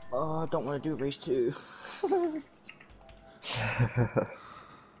 Oh, I don't want to do race 2.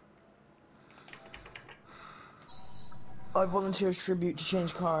 I volunteer tribute to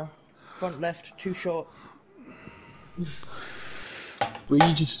change car. Front left, too short. Were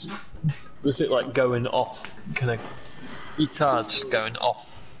you just... Was it like going off? Kind of... Your tire just going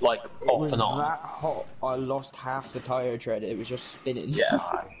off, like off and on? It was that hot, I lost half the tyre tread. It was just spinning. Yeah.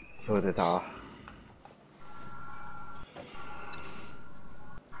 So did I.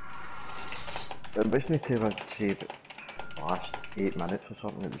 It wasn't too much to say, but the last 8 minutes or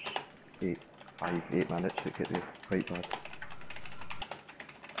something, it was 8 minutes to get there quite bad.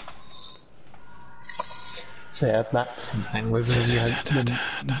 So you had that to hang with,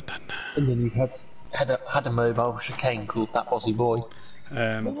 and then you had a mobile chicane called That Aussie Boy.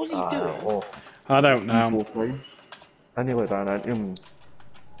 What was he doing? Oh, I don't know. 4 times. I nearly ran into him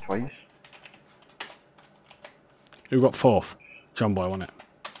twice. Who got 4th? John Boy won it.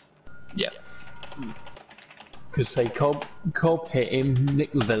 Yeah. Because say Cobb hit him,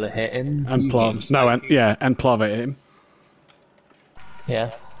 Nick Villa hit him, And Plava. And Plava hit him.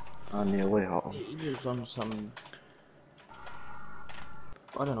 Yeah. I nearly hit him. He was on some...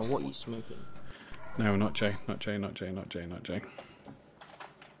 I don't know what he's smoking. No, not Jay. Not Jay. Not Jay. Not Jay. Not Jay.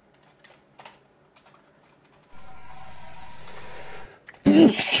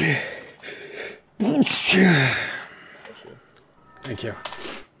 Thank you.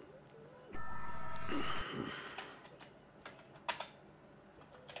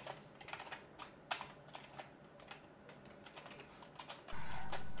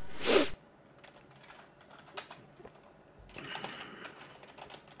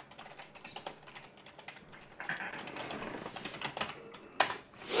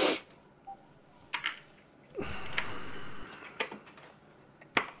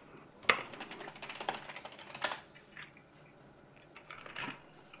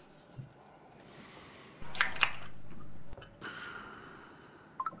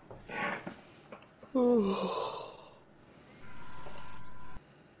 I'll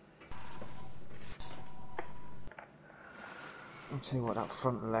tell you what, that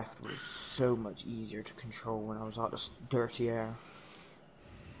front left was so much easier to control when I was out of dirty air.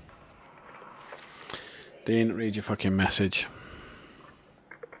 Dean, read your fucking message.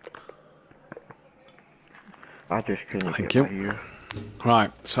 I just couldn't Thank get you. by you.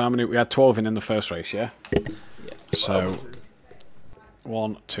 Right, so how many? We had 12 in the first race, yeah? Yeah. So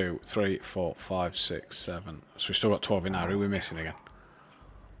 1, 2, 3, 4, 5, 6, 7. So we've still got 12 in now. Who are we missing again?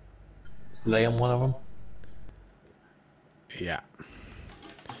 Is Liam one of them? Yeah.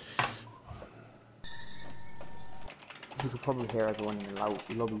 You could probably hear everyone in the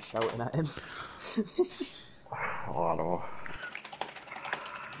lobby shouting at him. Oh, I know.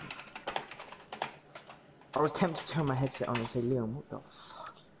 I was tempted to turn my headset on and say, Liam, what the fuck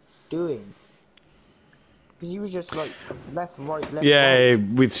are you doing? Because he was just like left, right, left, Yeah, right.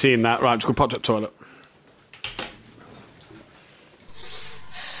 we've seen that. Right, just go pop to the toilet.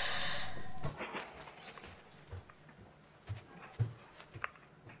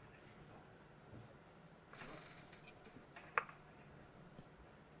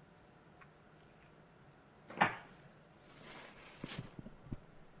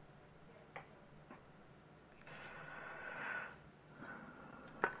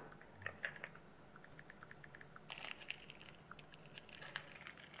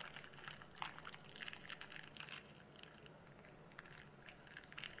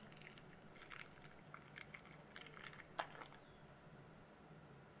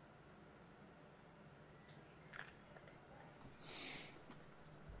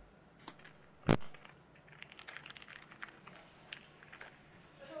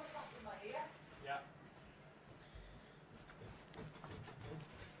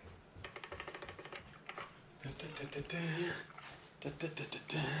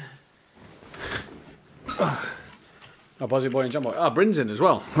 Oh, Bozzy Boy and John Boy. Oh, Bryn's in as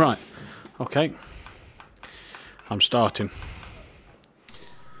well. Right. Okay. I'm starting.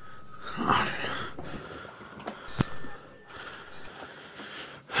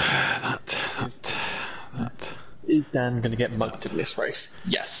 That. Is Dan going to get mugged in this race?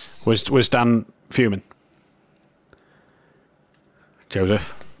 Yes. Was Dan fuming?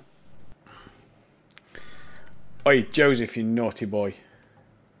 Joseph. Oi, Joseph, you naughty boy.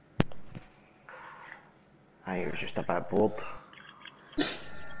 I think it was just a bit bored.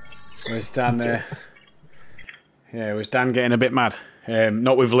 Was Dan? Yeah, was Dan getting a bit mad?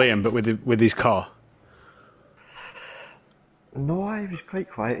 Not with Liam, but with his car. No, I was quite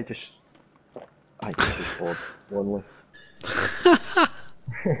quiet. I think he was just bored, lonely.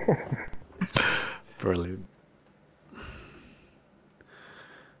 Brilliant.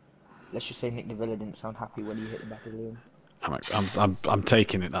 Let's just say Nick DeVilla didn't sound happy when he hit the back of Liam. I'm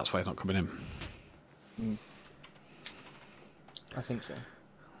taking it. That's why he's not coming in. I think so.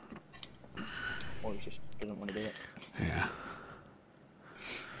 Or he just doesn't want to do it. Yeah.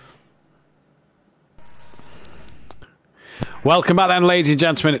 Welcome back then, ladies and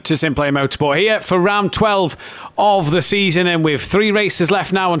gentlemen, to Simply Motorsport here for round 12 of the season, and with 3 races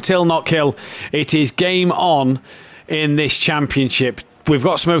left now until Not Kill, it is game on in this championship. We've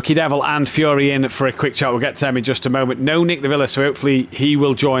got Smoky Devil and Fury in for a quick chat. We'll get to them in just a moment. No Nick DeVilla, so hopefully he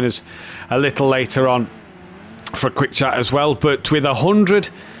will join us a little later on for a quick chat as well. But with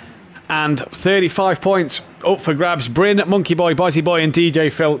 135 points up for grabs, Bryn, Monkey Boy, Bozzy Boy and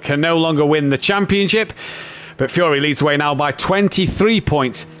DJ Phil can no longer win the championship. But Fury leads away now by 23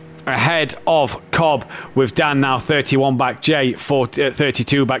 points ahead of Cobb, with Dan now 31 back, Jay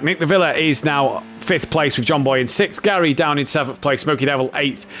 32 back. Nick DeVilla is now 5th place with John Boy in 6th. Gary down in 7th place. Smoky Devil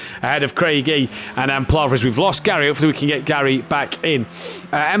 8th ahead of Craigie and M. Plover. As we've lost Gary, hopefully we can get Gary back in.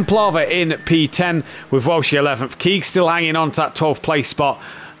 M. Plover in P10 with Walshy 11th. Keeg still hanging on to that 12th place spot.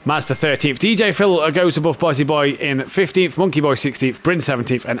 Mazda 13th. DJ Phil goes above Bozzy Boy in 15th, Monkey Boy 16th, Bryn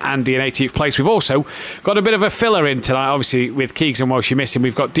 17th, and Andy in 18th place. We've also got a bit of a filler in tonight, obviously, with Keegs and Walshy missing.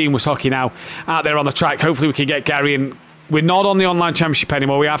 We've got Dean Wisocki now out there on the track. Hopefully we can get Gary in. We're not on the online championship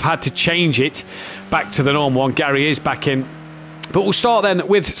anymore. We have had to change it back to the normal one. Gary is back in. But we'll start then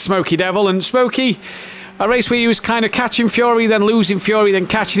with Smoky Devil. And Smoky, a race where he was kind of catching Fury, then losing Fury, then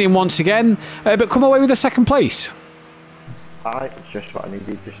catching him once again, but come away with a 2nd place. It's just what I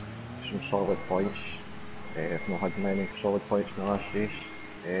needed, just some solid points. I've not had many solid points in the last race.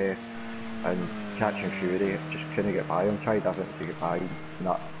 And catching Fury, just couldn't get by him. Tried everything to get by him,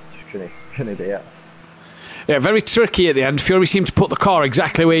 just couldn't do it. Yeah, very tricky at the end. Fury seemed to put the car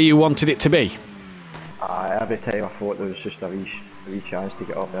exactly where you wanted it to be. Every time I thought there was just a wee chance to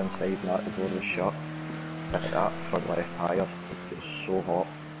get up the inside and that, the door was shut. That front left tyre, it was so hot.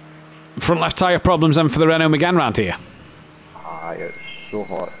 front left tyre problems then for the Renault Megane round here? Aye, it's so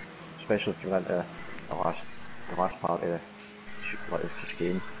hot, especially coming into the last part of the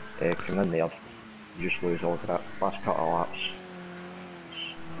chicane. Coming in there, you just lose all of that last couple of laps.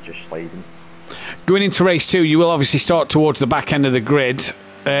 It's just sliding. Going into race 2, you will obviously start towards the back end of the grid,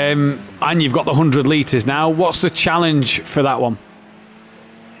 and you've got the 100 litres now. What's the challenge for that one?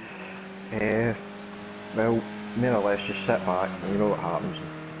 Well, more or less just sit back and you know what happens in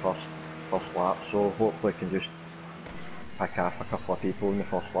the first lap, so hopefully can just pick off a couple of people in the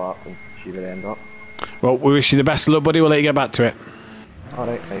first lap and see where they end up. Well, we wish you the best of luck, buddy. We'll let you get back to it.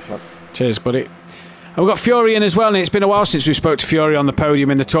 Alright, nice one. Cheers, buddy. And we've got Fury in as well, and it's been a while since we spoke to Fury on the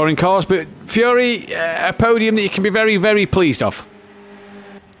podium in the touring cars, but Fury, a podium that you can be very, very pleased of.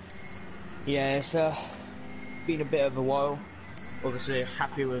 Yeah, it's been a bit of a while. Obviously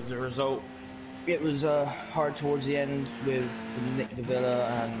happy with the result. It was hard towards the end with Nick de Villa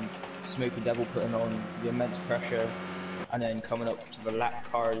and Smokey Devil putting on the immense pressure, and then coming up to the lap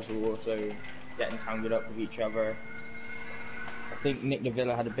cars who were also getting tangled up with each other. I think Nick de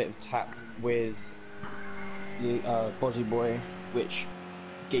Villa had a bit of tap with the Bozzy Boy, which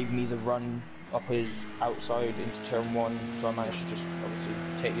gave me the run up his outside into turn 1, so I managed to just obviously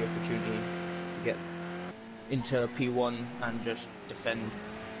take the opportunity to get into P1 and just defend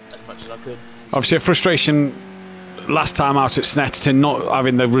as much as I could. Obviously a frustration last time out at Snetterton, not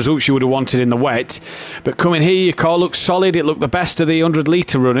having the results you would have wanted in the wet, but coming here your car looks solid. It looked the best of the 100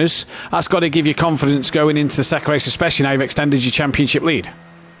 litre runners. That's got to give you confidence going into the second race, especially now you've extended your championship lead.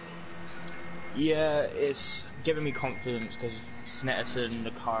 Yeah, it's giving me confidence because Snetterton,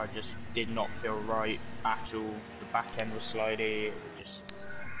 the car just did not feel right at all. The back end was slidey, it would just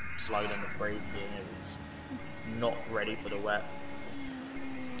slide on the braking, it was not ready for the wet.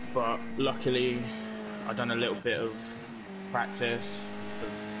 But luckily I've done a little bit of practice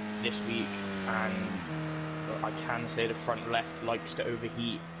for this week, and I can say the front left likes to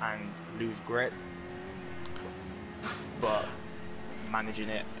overheat and lose grip, but managing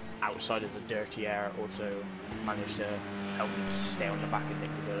it outside of the dirty air also managed to help me stay on the back of Nick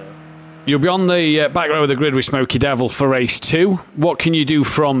de Villa. You'll be on the back row of the grid with Smokey Devil for race 2. What can you do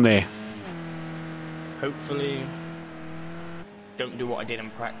from there? Hopefully don't do what I did in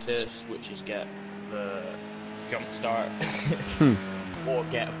practice, which is get the jump start or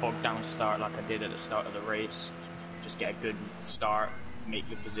get a bogged down start like I did at the start of the race. Just get a good start, make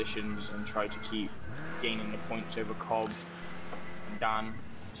good positions, and try to keep gaining the points over Cobb and Dan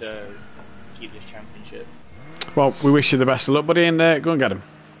to keep this championship. Well, we wish you the best of luck, buddy, and go and get him.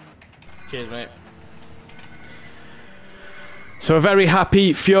 Cheers, mate. So a very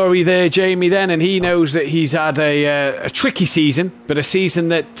happy Fury there, Jamie, then, and he knows that he's had a tricky season, but a season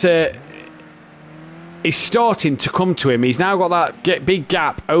that is starting to come to him. He's now got that big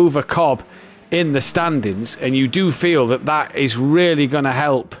gap over Cobb in the standings, and you do feel that that is really going to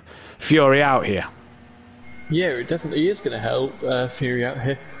help Fury out here. Yeah, it definitely is going to help Fury out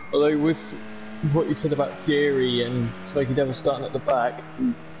here. Although with what you said about Fury and Smokey Devil starting at the back,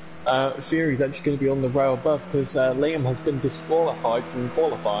 Fury's actually going to be on the row above because Liam has been disqualified from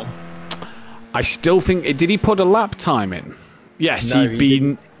qualifying. I still think... Did he put a lap time in? Yes, no,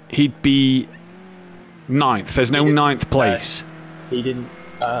 he'd be 9th. There's no 9th place. He didn't...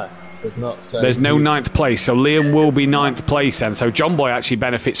 there's not. So there's no 9th place, so Liam will be 9th place then. So John Boy actually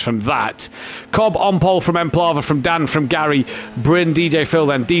benefits from that. Cobb on pole from Emplava, from Dan, from Gary, Bryn, DJ Phil,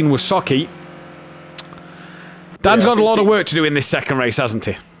 then Dean Wasocki. Dan's got a lot of work to do in this second race, hasn't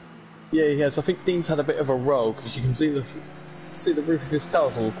he? Yeah, he has. I think Dean's had a bit of a roll because you can see the roof of his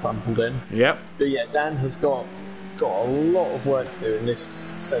car's all crumpled in. Yep. But yeah, Dan has got a lot of work to do in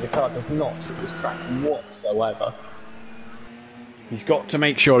this, so the car does not suit this track whatsoever. He's got to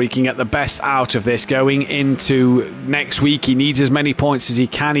make sure he can get the best out of this going into next week. He needs as many points as he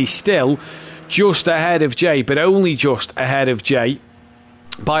can. He's still just ahead of Jay, but only just ahead of Jay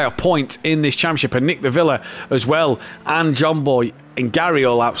by a point in this championship. And Nick de Villa as well, and John Boy and Gary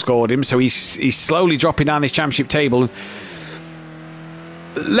all outscored him, so he's slowly dropping down this championship table.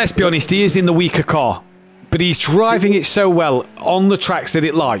 Let's be honest, he is in the weaker car, but he's driving it so well on the tracks that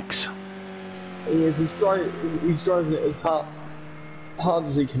it likes. He is. He's driving it as hard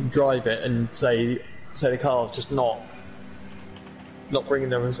as he can drive it, and say the car's just not bringing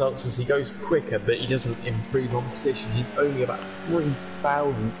the results as he goes quicker, but he doesn't improve on position. He's only about 3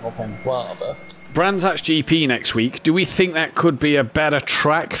 thousandths off Emplava. Brands Hatch GP next week. Do we think that could be a better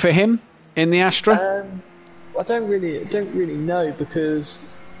track for him in the Astra? I don't really know,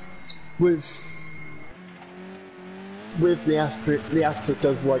 because with the Astra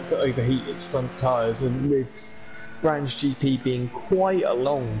does like to overheat its front tyres, and with Brands GP being quite a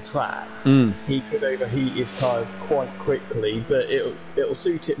long track, he could overheat his tyres quite quickly, but it'll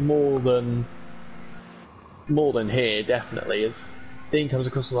suit it more than here, definitely. As Dean comes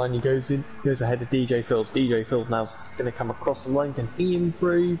across the line, he goes ahead of DJ Phil's. DJ Phil's now going to come across the line. Can he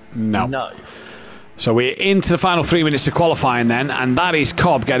improve? No. So we're into the final 3 minutes of qualifying then, and that is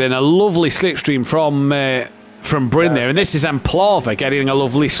Cobb getting a lovely slipstream from Bryn there, and this is Emplava getting a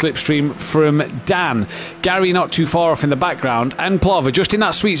lovely slipstream from Dan. Gary not too far off in the background, and Emplava just in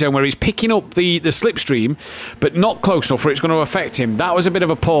that sweet zone where he's picking up the slipstream, but not close enough for it's going to affect him. That was a bit of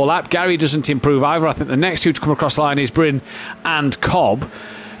a poor lap. Gary doesn't improve either. I think the next two to come across the line is Bryn and Cobb.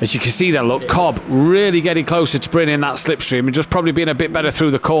 As you can see there, look, Cobb really getting closer to Bryn in that slipstream and just probably being a bit better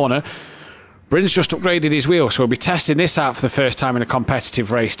through the corner. Bryn's just upgraded his wheel, so we'll be testing this out for the first time in a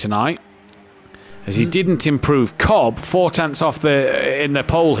competitive race tonight, as he didn't improve. Cobb 4/10 off in the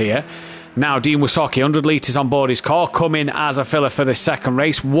pole here. Now Dean Wysocki, 100 litres on board his car, coming as a filler for this second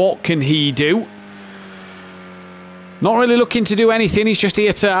race. What can he do? Not really looking to do anything. He's just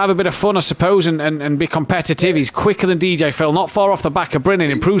here to have a bit of fun, I suppose, and be competitive. He's quicker than DJ Phil, not far off the back of Bryn,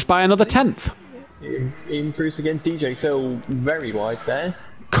 and improves by another 10th. He improves again. DJ Phil very wide there.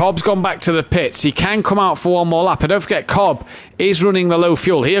 Cobb's gone back to the pits. He can come out for one more lap. And don't forget, Cobb is running the low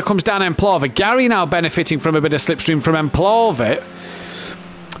fuel. Here comes Dan Emplava. Gary now benefiting from a bit of slipstream from Emplava.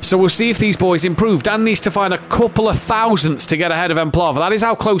 So we'll see if these boys improve. Dan needs to find a couple of thousandths to get ahead of Emplava. That is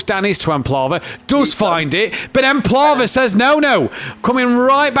how close Dan is to Emplava. Does find it, but Emplava says no. Coming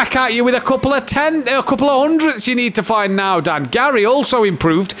right back at you with a couple of hundredths you need to find now, Dan. Gary also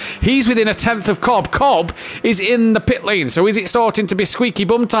improved. He's within a 10th of Cobb. Cobb is in the pit lane. So is it starting to be squeaky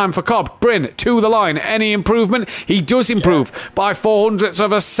bum time for Cobb? Bryn to the line. Any improvement? He does improve by 400ths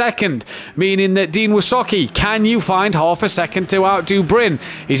of a second, meaning that Dean Wysocki, can you find half a second to outdo Bryn?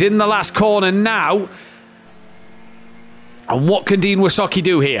 He's in the last corner now. And what can Dean Wysocki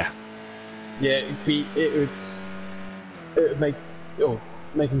do here? Yeah, it would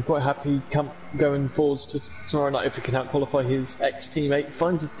make him quite happy going forwards to tomorrow night if he can out-qualify his ex-teammate.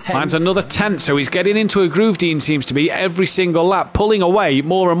 Finds another 10th, so he's getting into a groove, Dean seems to be, every single lap, pulling away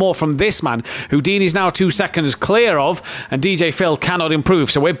more and more from this man, who Dean is now 2 seconds clear of, and DJ Phil cannot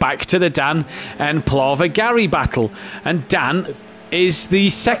improve. So we're back to the Dan and Emplava Gary battle. And Dan is the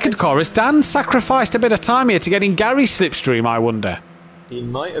second car. Has Dan sacrificed a bit of time here to getting Gary's slipstream, I wonder? He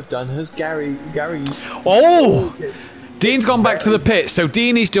might have done. Has Gary... Oh! Dean's gone back to the pit, so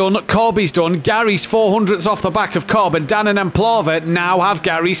Dean is done, Cobb is done, Gary's 400ths off the back of Cobb, and Dan and Emplava now have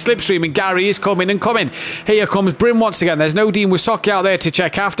Gary's slipstream, and Gary is coming. Here comes Bryn once again. There's no Dean Wysocki out there to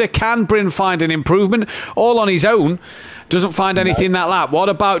check after. Can Bryn find an improvement? All on his own. Doesn't find anything that lap. What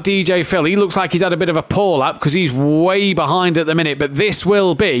about DJ Phil? He looks like he's had a bit of a poor lap because he's way behind at the minute, but this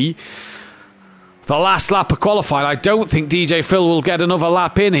will be the last lap of qualifying. I don't think DJ Phil will get another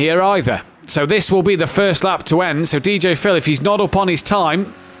lap in here either. So this will be the first lap to end. So DJ Phil, if he's not up on his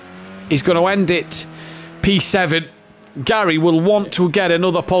time, he's going to end it P7. Gary will want to get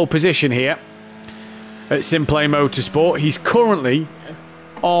another pole position here at Simplay Motorsport. He's currently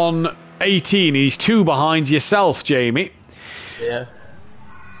on 18. He's 2 behind yourself, Jamie. Yeah.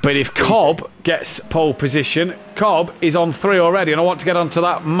 But if Cobb gets pole position, Cobb is on 3 already, and I want to get onto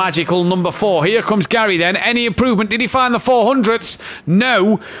that magical number 4. Here comes Gary then. Any improvement? Did he find the 400ths?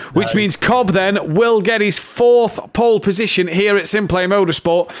 No. Which means Cobb then will get his 4th pole position here at Simplay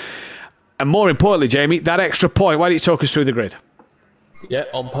Motorsport. And more importantly, Jamie, that extra point. Why don't you talk us through the grid? Yeah,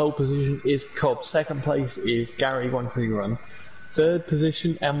 on pole position is Cobb. Second place is Gary 131. Third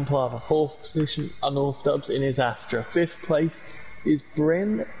position, Emplava. 4th position, Unorthodox in his Astra. 5th place is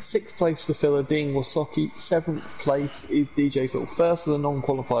Bryn. 6th place the filler, Dean Wysocki. 7th place is DJ Phil. First of the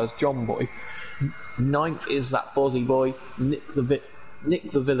non-qualifiers, John Boy. 9th is that Bozzy boy, Nick the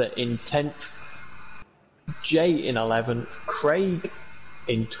Villa in 10th. Jay in 11th. Craig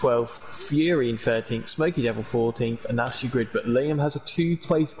in 12th, Fury in 13th, Smoky Devil 14th, and that's your grid. But Liam has a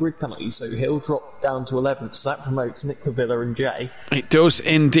 2-place grid penalty, so he'll drop down to 11th. So that promotes Nick Villa and Jay. It does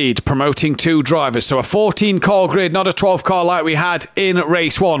indeed, promoting 2 drivers. So a 14-car grid, not a 12-car like we had in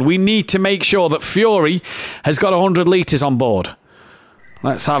race 1. We need to make sure that Fury has got 100 litres on board.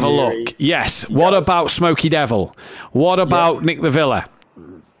 Let's have a look. Yes. What about Smoky Devil? What about Nick the Villa?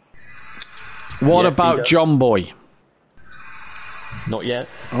 What about John Boy? Not yet.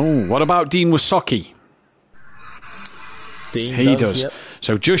 Oh, what about Dean Wysocki? He does. Yep.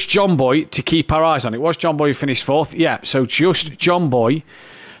 So just John Boy to keep our eyes on. It was John Boy who finished 4th. Yeah, so just John Boy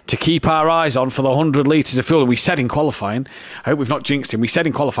to keep our eyes on for the 100 litres of fuel. And we said in qualifying, I hope we've not jinxed him, we said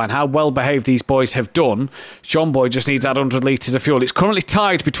in qualifying how well behaved these boys have done. John Boy just needs that 100 litres of fuel. It's currently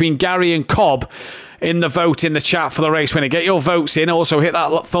tied between Gary and Cobb in the vote in the chat for the race winner. Get your votes in. Also hit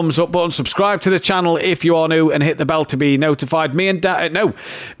that thumbs up button. Subscribe to the channel if you are new, and hit the bell to be notified. Me and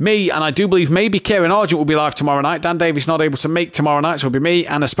I do believe maybe Kieran Argent will be live tomorrow night. Dan Davies not able to make tomorrow night, so it'll be me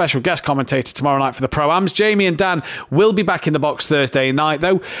and a special guest commentator tomorrow night for the Pro-Ams. Jamie and Dan will be back in the box Thursday night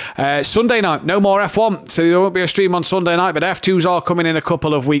though. Sunday night, no more F1, so there won't be a stream on Sunday night, but F2s are coming in a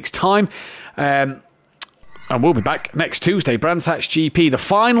couple of weeks' time. And we'll be back next Tuesday, Brands Hatch GP, the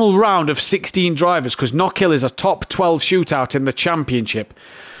final round of 16 drivers, because Knockhill is a top 12 shootout in the championship.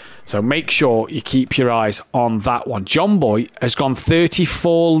 So make sure you keep your eyes on that one. John Boy has gone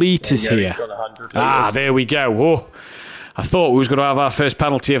 34 litres here. He's got 100 litres. There we go. Whoa. I thought we was going to have our first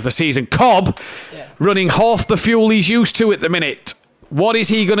penalty of the season. Cobb, running half the fuel he's used to at the minute. What is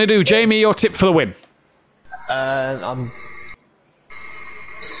he going to do? Jamie, your tip for the win? I'm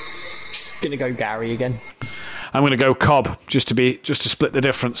going to go Gary again. I'm going to go Cobb, just to split the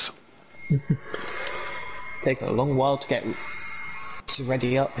difference. Taking a long while to get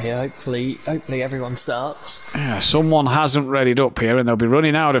ready up here. Hopefully everyone starts. Yeah, someone hasn't readied up here, and they'll be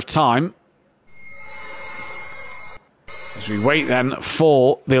running out of time. As we wait then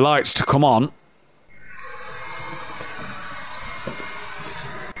for the lights to come on.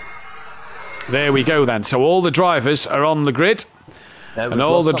 There we go then. So all the drivers are on the grid. And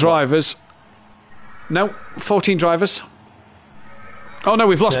all the drivers... No, 14 drivers. Oh no,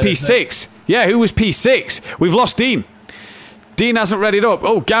 we've lost P6. Yeah, who was P6? We've lost Dean. Dean hasn't readied up.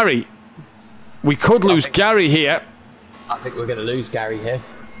 Oh, Gary. We could lose Gary here. I think we're going to lose Gary here.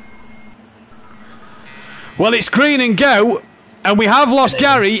 Well, it's green and go. And we have lost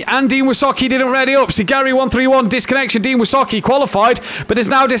Gary, and Dean Wysocki didn't ready up. So Gary 131 disconnection. Dean Wysocki qualified, but has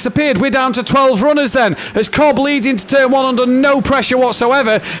now disappeared. We're down to 12 runners then, as Cobb leads into turn 1 under no pressure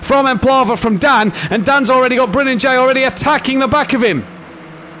whatsoever from Emplava, from Dan, and Dan's already got Bryn and Jay already attacking the back of him.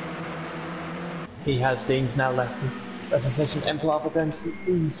 He has. Dean's now left. As a session, Emplava going to the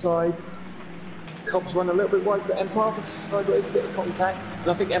inside. Cobb's run a little bit wide, but Emplava's sideways, a bit of contact,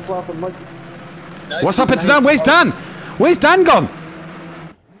 and I think Emplava might... No, what's happened to Dan? Where's Dan? Where's Dan gone?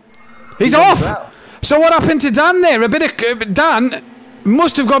 He's off! So what happened to Dan there? Dan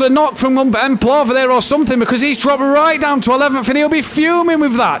must have got a knock from Emplava there or something, because he's dropped right down to 11th, and he'll be fuming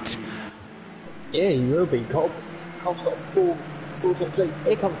with that. Yeah, he will be. Cobb's got full top lead.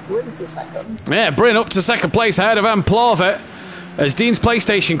 Here comes Bryn for second. Yeah, Bryn up to second place ahead of Emplava, as Dean's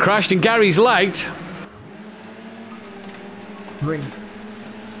PlayStation crashed and Gary's lagged. Bryn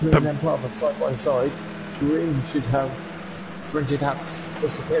and Emplava side by side. Bryn should have the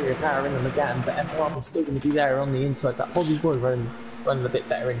superior power in them again, but Emplava's still going to be there on the inside. That Aussie boy running a bit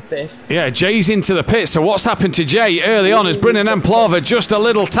better in 5th. Yeah, Jay's into the pit, so what's happened to Jay early on as Bryn and Emplava just a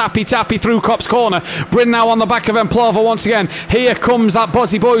little tappy through Cobb's corner. Bryn now on the back of Emplava once again. Here comes that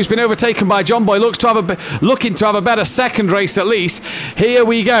Bozzy boy who's been overtaken by John Boy, looking to have a better second race at least. Here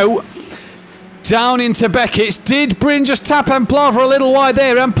we go. Down into Beckett's. Did Bryn just tap Emplava a little wide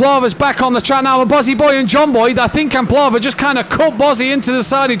there? Emplava's back on the track now, and Bozzy Boy and John Boy. I think Emplava just kind of cut Bozzy into the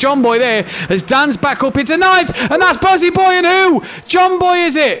side of John Boy there, as Dan's back up into 9th, and that's Bozzy Boy and who? John Boy,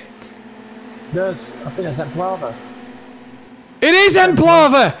 is it? Yes, I think that's Emplava. It is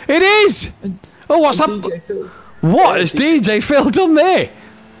Emplava! It is! Oh, what's happened? What has DJ Phil done there?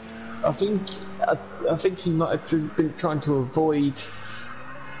 I think he might have been trying to avoid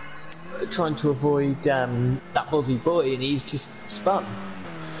that Bozzy boy, and he's just spun.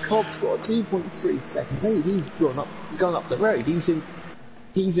 Cobb's got a 2.3 second lead. He's gone up the road.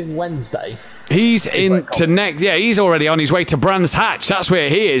 He's in Wednesday. He's into next. Yeah, he's already on his way to Brands Hatch. That's where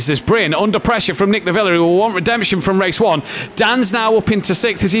he is. There's Bryn under pressure from Nick the Villa, who will want redemption from race 1. Dan's now up into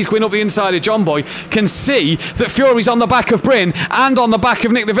 6th as he's going up the inside of John Boy. Can see that Fury's on the back of Bryn and on the back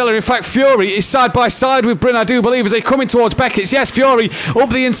of Nick the Villa. In fact, Fury is side by side with Bryn, I do believe, as they come in towards Beckett's. Yes, Fury up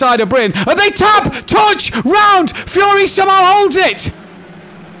the inside of Bryn. And they tap, touch, round. Fury somehow holds it.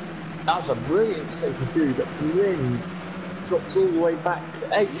 That's a brilliant save for Fury, but Bryn drops all the way back to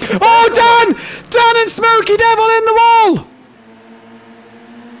 8th. Oh, Dan and Smokey Devil in the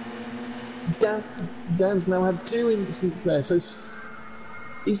wall. Dan's now had 2 incidents there, so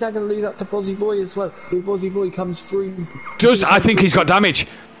he's now going to lose up to Bozzy Boy as well. If Bozzy Boy comes through... I think he's got damage.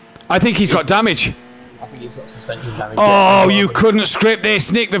 I think he's got damage. I think he's got suspension damage. Oh, you couldn't script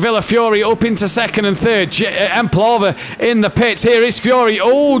this. Nick the Villa Fury up into 2nd and 3rd. Emplava in the pits. Here is Fury.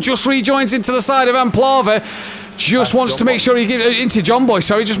 Oh, just rejoins into the side of Emplava. Just wants to make sure he gives into John Boy.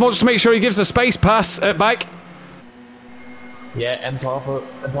 Sorry, just wants to make sure he gives a space pass back. Yeah,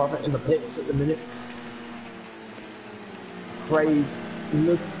 Emplava in the pits at the minute. Craig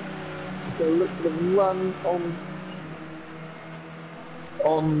is going to look for the run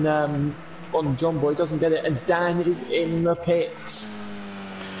on on John Boy, doesn't get it, and Dan is in the pits.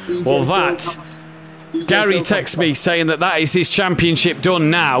 Well, Gary texts me saying that is his championship done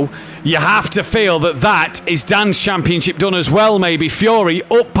now. You have to feel that is Dan's championship done as well, maybe. Fury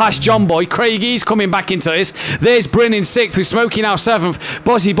up past John Boy. Craig E's coming back into this. There's Bryn in 6th with Smokey now 7th.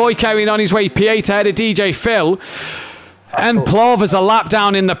 Bozzy Boy carrying on his way P8 ahead of DJ Phil. And Plover's a lap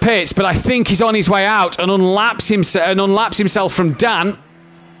down in the pits, but I think he's on his way out and unlaps himself from Dan.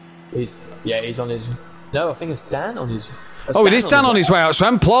 He's on his... No, I think it's Dan on his... It is Dan on his way out.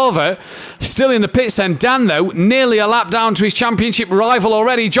 So Plover still in the pits then. Dan, though, nearly a lap down to his championship rival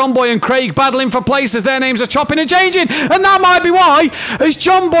already. John Boy and Craig battling for places. Their names are chopping and changing. And that might be why, as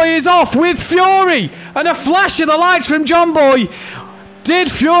John Boy is off with Fury. And a flash of the lights from John Boy.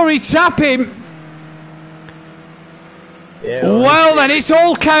 Did Fury tap him? Yeah, well, then, it's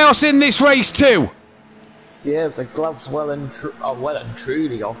all chaos in this race too. Yeah, the gloves well and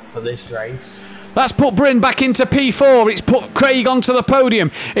truly off for this race. That's put Bryn back into P4. It's put Craig onto the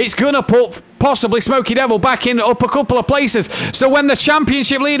podium. It's going to put possibly Smokey Devil back in up a couple of places. So when the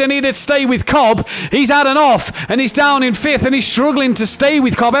championship leader needed to stay with Cobb, he's had an off and he's down in 5th and he's struggling to stay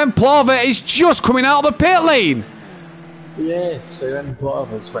with Cobb. And Plover is just coming out of the pit lane. Yeah, so M.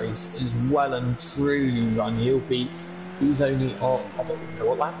 Plover's race is well and truly run. He's only on, I don't even know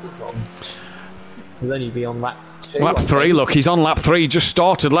what lap he's on. He'll only be on lap 2. Lap 3, look, he's on lap 3, just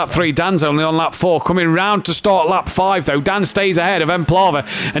started lap 3. Dan's only on lap 4, coming round to start lap 5 though. Dan stays ahead of Emplava,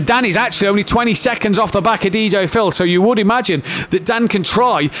 and Dan is actually only 20 seconds off the back of DJ Phil, so you would imagine that Dan can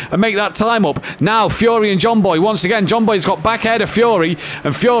try and make that time up. Now Fury and John Boy, once again, John Boy's got back ahead of Fury,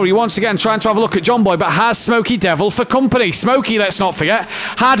 and Fury once again trying to have a look at John Boy, but has Smokey Devil for company. Smokey, let's not forget,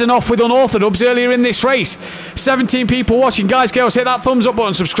 had an off with Unorthodox earlier in this race. 17 people watching. Guys, girls, hit that thumbs up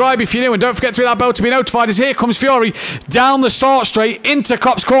button, subscribe if you're new, and don't forget to hit that bell to be notified, as here comes Fury down the start straight into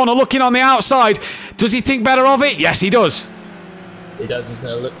Cop's corner, looking on the outside. Does he think better of it? Yes, he does. He does. He's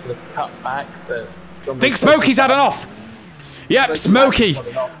going to look for the cut back, but I think Smokey's had an off. Yep, Smokey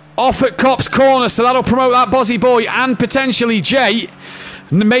off at Cop's corner, so that'll promote that Bozzy Boy and potentially Jay.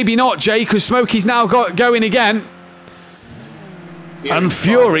 Maybe not Jay, because Smokey's now going again. And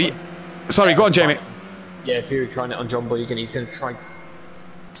Fury... Sorry, go on, Jamie. Yeah, Fury trying it on John Boy again. He's going to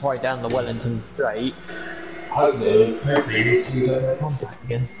try down the Wellington straight. Hopefully these two don't have contact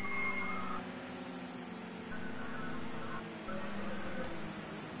again.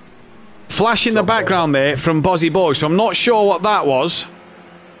 Flash in the background there from Bozzy Boy, so I'm not sure what that was.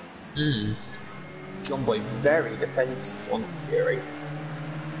 John Boy very defensive on Fury.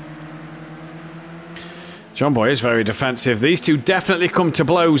 John Boy is very defensive. These two definitely come to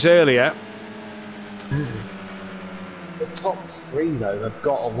blows earlier. The top 3 though have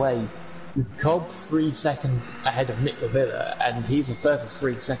got away. With Cobb 3 seconds ahead of Nick Lavilla, and he's a further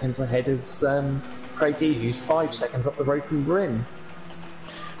 3 seconds ahead of Craig E, who's 5 seconds up the road from Bryn.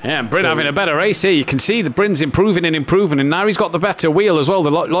 Yeah, and Bryn having a better race here. You can see the Bryn's improving, and now he's got the better wheel as well.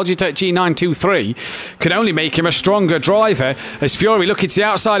 The Logitech G923 can only make him a stronger driver. As Fury looking to the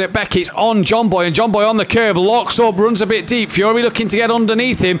outside at Beckett's on John Boy, and John Boy on the curb, locks up, runs a bit deep. Fury looking to get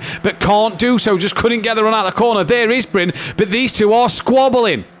underneath him, but can't do so, just couldn't get the run out of the corner. There is Bryn, but these two are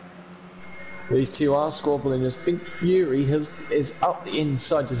squabbling. These two are squabbling. I think Fury is up the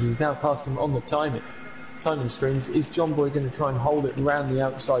inside as he's now passed him on the timing screens. Is John Boy going to try and hold it around the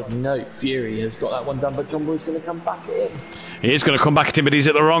outside? No, Fury has got that one done, but John Boy's going to come back at him. He is going to come back at him, but he's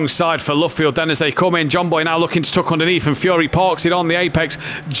at the wrong side for Luffield. Then as they come in, John Boy now looking to tuck underneath, and Fury parks it on the apex,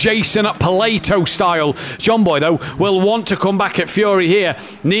 Jason Paleto style. John Boy, though, will want to come back at Fury here.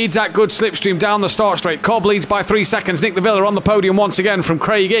 Needs that good slipstream down the start straight. Cobb leads by 3 seconds. Nick the Villa on the podium once again from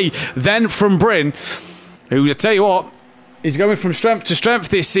Craig E. Then from Bryn, who, I tell you what, he's going from strength to strength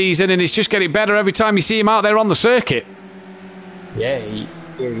this season, and he's just getting better every time you see him out there on the circuit. Yeah, he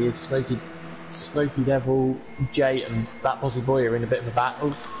is. Smokey Devil, Jay, and that Bozzy Boy are in a bit of a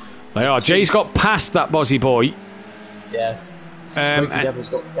battle. They are. Jay's got past that Bozzy Boy. Yeah. Smokey Devil's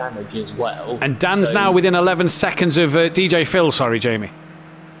got damage as well. And Dan's now within 11 seconds of DJ Phil. Sorry, Jamie.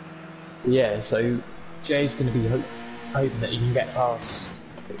 Yeah, so Jay's going to be hoping that he can get past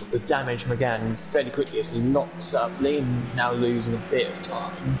the damage McGann fairly quickly as he locks up. Liam now losing a bit of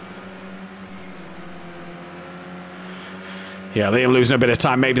time. Yeah, Liam losing a bit of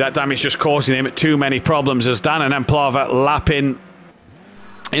time. Maybe that damage just causing him too many problems as Dan and Emplava lapping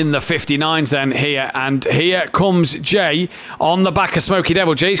in the 59s then here, and here comes Jay on the back of Smoky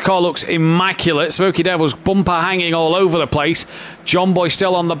Devil. Jay's car looks immaculate. Smoky Devil's bumper hanging all over the place. John Boy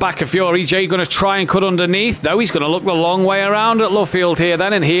still on the back of Fury. Jay going to try and cut underneath. No, he's going to look the long way around at Luffield here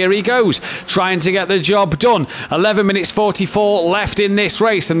then, and here he goes, trying to get the job done. 11 minutes 44 left in this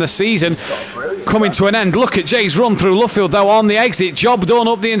race, and the season coming to an end. Look at Jay's run through Luffield though on the exit. Job done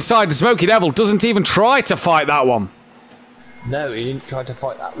up the inside, and Smoky Devil doesn't even try to fight that one. No, he didn't try to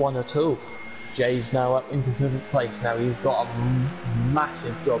fight that one at all. Jay's now up into 7th place. Now he's got a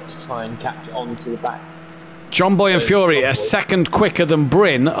massive job to try and catch on to the back. John Boy and Fury a second quicker than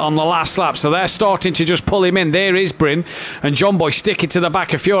Bryn on the last lap, so they're starting to just pull him in. There is Bryn, and John Boy sticking to the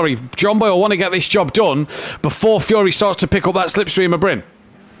back of Fury. John Boy will want to get this job done before Fury starts to pick up that slipstream of Bryn.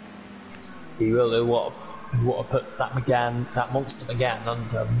 He will want to put that monster McGann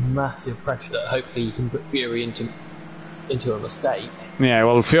under massive pressure that hopefully he can put Fury into a mistake. Yeah,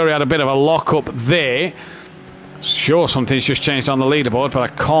 well, Fury had a bit of a lock-up there. Sure, something's just changed on the leaderboard, but I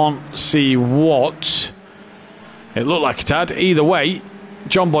can't see what. It looked like it had. Either way,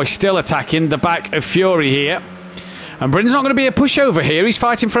 John Boy still attacking the back of Fury here. And Bryn's not going to be a pushover here. He's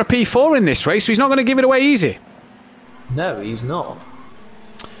fighting for a P4 in this race, so he's not going to give it away easy. No, he's not.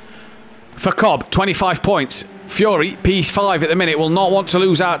 For Cobb, 25 points. Fury, P5 at the minute, will not want to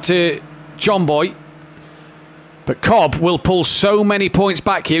lose out to John Boy. But Cobb will pull so many points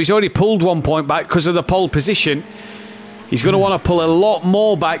back here. He's already pulled 1 point back because of the pole position. He's going to want to pull a lot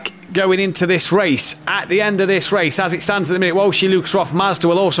more back going into this race. At the end of this race, as it stands at the minute, Walshy Luke's off. Mazda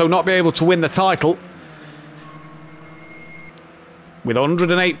will also not be able to win the title. With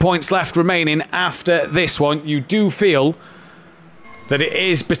 108 points left remaining after this one, you do feel that it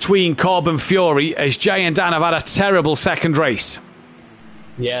is between Cobb and Fury, as Jay and Dan have had a terrible second race.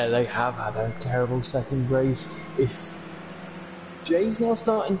 Yeah, they have had a terrible second race. If Jay's now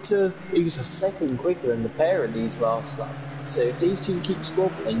starting to, he was a second quicker than the pair in these last laps. So if these two keep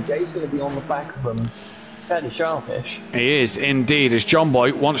squabbling, Jay's going to be on the back of them fairly sharpish. He is indeed, as John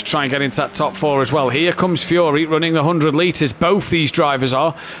Boy wants to try and get into that top 4 as well. Here comes Fury running the 100 litres. Both these drivers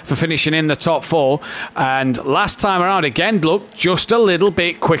are for finishing in the top 4. And last time around, again, look, just a little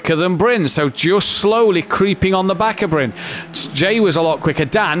bit quicker than Bryn. So just slowly creeping on the back of Bryn. Jay was a lot quicker.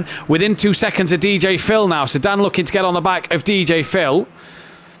 Dan, within 2 seconds of DJ Phil now. So Dan looking to get on the back of DJ Phil.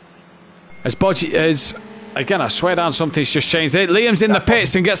 Again, I swear down, something's just changed. Liam's in the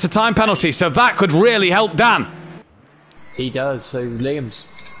pits and gets the time penalty, so that could really help Dan. He does, so Liam's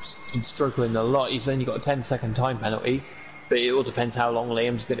been struggling a lot. He's only got a 10-second time penalty, but it all depends how long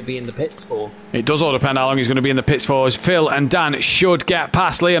Liam's going to be in the pits for. It does all depend how long he's going to be in the pits for, as Phil and Dan should get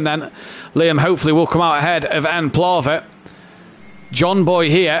past Liam then. Liam hopefully will come out ahead of N. Plavet. John Boy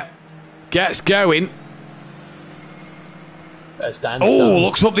here gets going.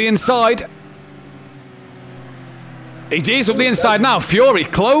 Looks up the inside. It is up the inside now. Fury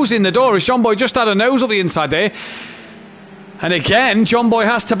closing the door as John Boy just had a nose up the inside there. And again, John Boy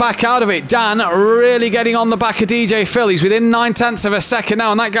has to back out of it. Dan really getting on the back of DJ Phil. He's within 9/10 of a second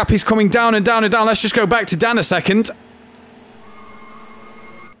now, and that gap is coming down and down and down. Let's just go back to Dan a second.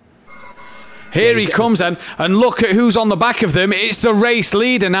 Here he comes in, and look at who's on the back of them. It's the race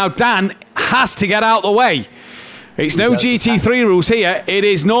leader. Now Dan has to get out the way. It's no GT3 rules here. It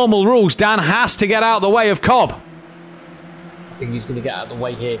is normal rules. Dan has to get out the way of Cobb. I think he's going to get out of the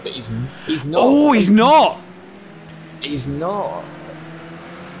way here, but he's not. Oh, he's not. He's not.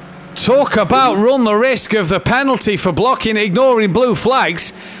 Talk about run the risk of the penalty for blocking, ignoring blue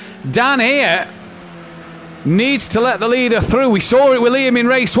flags. Dan here needs to let the leader through. We saw it with Liam in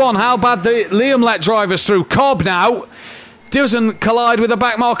race 1, how bad Liam let drivers through. Cobb now doesn't collide with the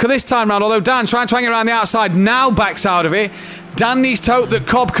back marker this time round, although Dan trying to hang around the outside now backs out of it. Dan needs to hope that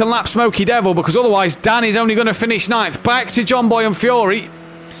Cobb can lap Smoky Devil, because otherwise Dan is only going to finish 9th. Back to John Boy and Fury,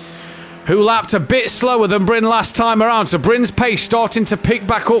 who lapped a bit slower than Bryn last time around. So Bryn's pace starting to pick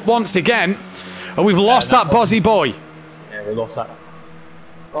back up once again. And we've lost that Bozzy Boy. Yeah, we lost that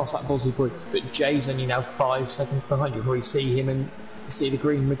Bozzy Boy. But Jay's only now 5 seconds behind. You probably see him and see the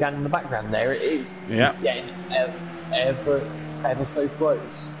green McGann in the background. There it is. Yeah. He's getting ever so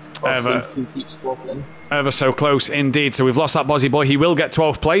close. These two keep squabbling. Ever so close indeed. So we've lost that Bozzy Boy. He will get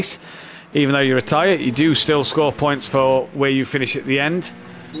 12th place. Even though you retire, you do still score points for where you finish at the end.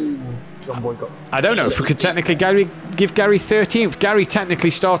 John Boy got... I don't know if we could technically give Gary 13th. Gary technically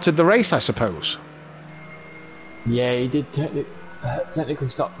started the race, I suppose. Yeah, he did technically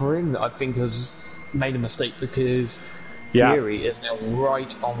start Bryn. I think he made a mistake because Yeah. Fury is now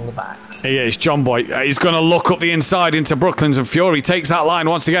right on the back. He is, John Boy. He's going to look up the inside into Brooklands, and Fury takes that line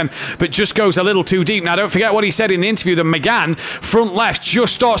once again, but just goes a little too deep. Now, don't forget what he said in the interview, that McGann, front left,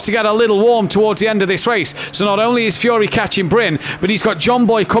 just starts to get a little warm towards the end of this race. So not only is Fury catching Bryn, but he's got John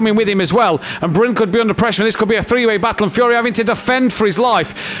Boy coming with him as well, and Bryn could be under pressure, and this could be a three-way battle, and Fury having to defend for his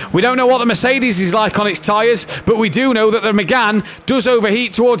life. We don't know what the Mercedes is like on its tyres, but we do know that the McGann does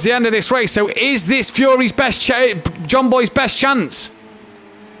overheat towards the end of this race. So is this Fury's John Boy's best chance?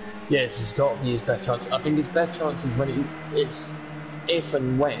 Yes, it's got to be his best chance. I think his best chance is when it's if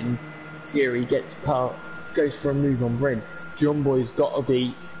and when Fury goes for a move on Bryn. John Boy's got to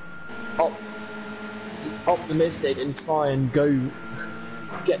be optimistic and try and go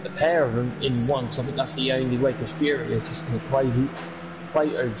get the pair of them in one. Because I think that's the only way. Because Fury is just going to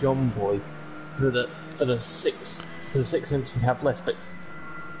play John Boy for the 6 minutes we have left. But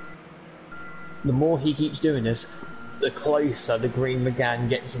the more he keeps doing this, the closer the green McGann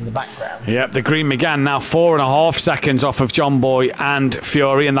gets in the background. Yep, the green McGann now 4.5 seconds off of John Boy and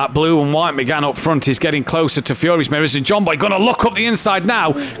Fury, and that blue and white McGann up front is getting closer to Fury's mirrors, and John Boy going to look up the inside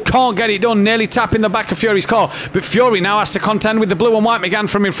now, can't get it done, nearly tapping the back of Fury's car, but Fury now has to contend with the blue and white McGann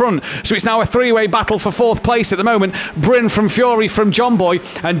from in front, so it's now a three-way battle for 4th place at the moment. Bryn from Fury from John Boy,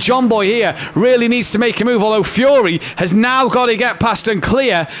 and John Boy here really needs to make a move, although Fury has now got to get past and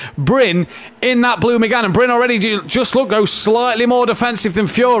clear Bryn in that blue McGann, and Bryn already just goes slightly more defensive than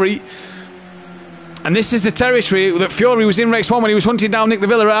Fury. And this is the territory that Fury was in race 1 when he was hunting down Nick de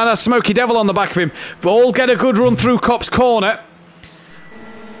Villa and a Smoky Devil on the back of him. But all get a good run through Cop's corner.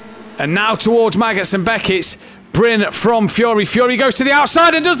 And now towards Maggots and Beckett's. Bryn from Fury. Fury goes to the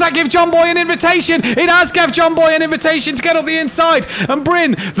outside, and does that give John Boy an invitation? It has given John Boy an invitation to get up the inside. And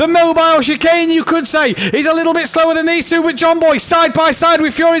Bryn, the mobile chicane, you could say, he's a little bit slower than these two, but John Boy side by side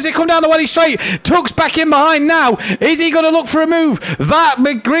with Fury as they come down the Welly straight. Tucks back in behind now. Is he going to look for a move? That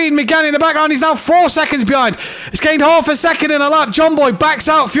green McGann in the background is now 4 seconds behind. It's gained half a second in a lap. John Boy backs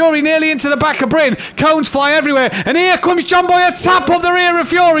out. Fury nearly into the back of Bryn. Cones fly everywhere. And here comes John Boy, a tap up the rear of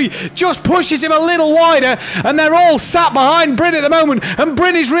Fury. Just pushes him a little wider, and they're all sat behind Bryn at the moment, and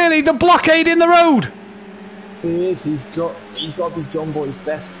Bryn is really the blockade in the road. He is. He's got to be John Boy's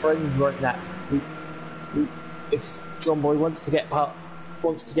best friend right now. If John Boy wants to get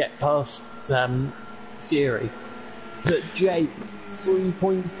past Fury, but Jay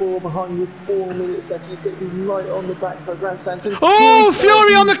 3.4 behind with 4 minutes left. He's going to be right on the back for a grandstand finish. Oh,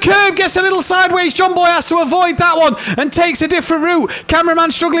 Fury on the curb gets a little sideways. John Boy has to avoid that one and takes a different route.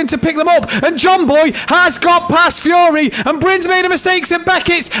 Cameraman struggling to pick them up, and John Boy has got past Fury, and Bryn's made a mistake at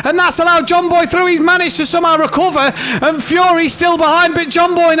Beckett's, and that's allowed John Boy through. He's managed to somehow recover, and Fury still behind, but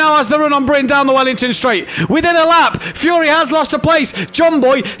John Boy now has the run on Bryn down the Wellington straight. Within a lap, Fury has lost a place. John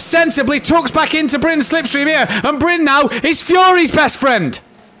Boy sensibly tucks back into Bryn's slipstream here, and Bryn now is Fury's best friend.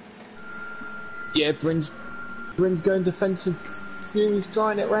 Yeah, Bryn's going defensive. Fury's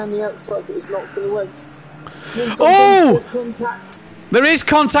trying it around the outside, but it's not going to work. Contact. There is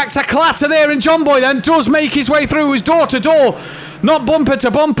contact to clatter there, and John Boy then does make his way through. His door to door, not bumper to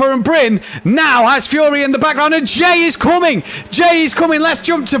bumper, and Bryn now has Fury in the background, and Jay is coming. Jay is coming. Let's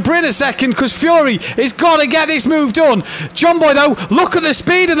jump to Bryn a second, because Fury has got to get this move done. John Boy, though, look at the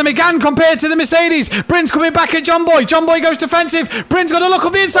speed of the McGann compared to the Mercedes. Bryn's coming back at John Boy. John Boy goes defensive. Bryn's got to look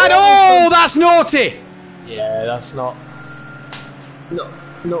up the inside. Oh, that's naughty. Yeah, that's not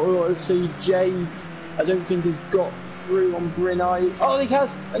what I see. Jay, I don't think has got through on Bryn. Oh, he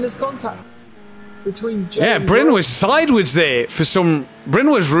has, and there's contact between Jay. Yeah, and Bryn was sideways there for some.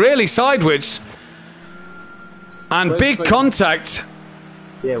 Bryn was really sideways, and where's big Smoky? Contact.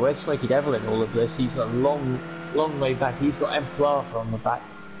 Yeah, where's Smoky Devil in all of this? He's a long way back. He's got Emplaza on the back.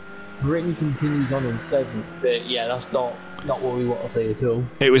 Bryn continues on in 7th, but yeah, that's not what we want to see at all.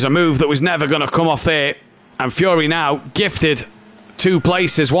 It was a move that was never going to come off there, and Fury now gifted 2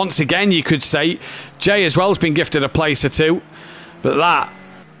 places once again, you could say. Jay as well has been gifted a place or 2, but that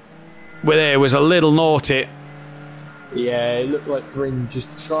there was a little naughty. Yeah, it looked like Bryn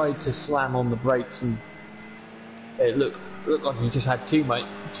just tried to slam on the brakes, and it looked like he just had too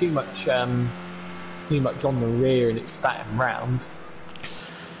much on the rear, and it spat him round.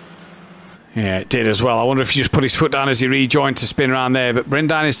 Yeah, it did as well. I wonder if he just put his foot down as he rejoined to spin around there. But Bryn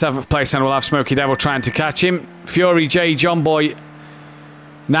down in 7th place, and we'll have Smoky Devil trying to catch him. Fury, Jay, John Boy.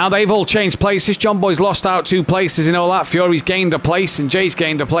 Now they've all changed places. John Boy's lost out 2 places in all that. Fury's gained a place, and Jay's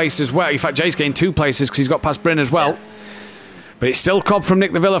gained a place as well. In fact, Jay's gained 2 places because he's got past Bryn as well. Yeah. But it's still Cobb from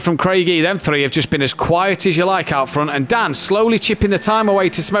Nick de Villa from Craigie. Them 3 have just been as quiet as you like out front. And Dan slowly chipping the time away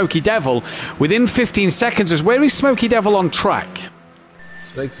to Smoky Devil. Within 15 seconds, where is Smoky Devil on track?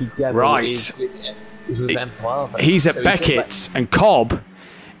 Smoky Devil right. is He's with Empire. He's at Beckett's, and Cobb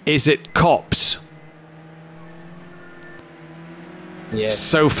is at Copse. Yeah.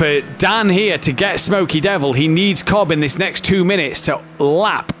 So for Dan here to get Smoky Devil, he needs Cobb in this next 2 minutes to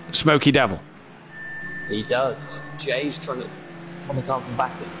lap Smoky Devil. He does. Jay's trying to come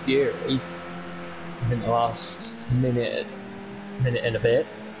back at Fury. I think the last minute and a bit.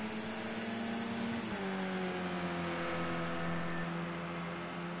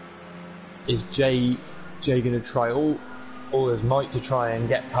 Is Jay going to try all his might to try and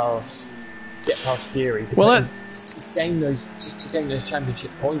get past Fury? To gain those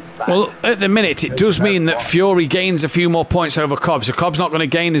championship points back. Well, at the minute, it does mean that Fury gains a few more points over Cobb. So Cobb's not going to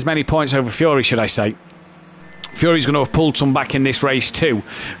gain as many points over Fury, should I say. Fury's going to have pulled some back in this race too.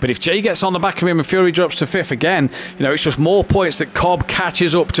 But if Jay gets on the back of him and Fury drops to 5th again, it's just more points that Cobb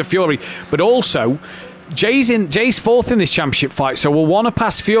catches up to Fury. But also, Jay's 4th in this championship fight, so we'll want to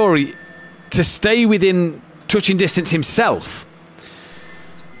pass Fury to stay within touching distance himself.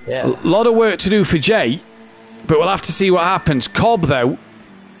 Yeah. A lot of work to do for Jay, but we'll have to see what happens. Cobb, though,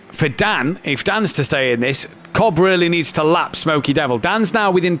 for Dan, if Dan's to stay in this, Cobb really needs to lap Smoky Devil. Dan's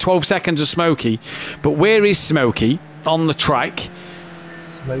now within 12 seconds of Smoky, but where is Smoky on the track?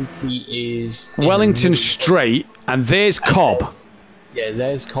 Smoky is Wellington Straight, and there's Cobb.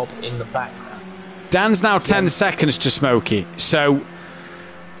 There's Cobb in the background. Dan's now 10 seconds to Smoky, so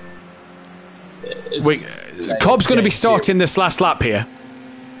Cobb's going to be starting this last lap here.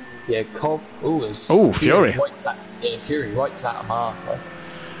 Yeah, Cobb. Fury. Fury wipes out a marker.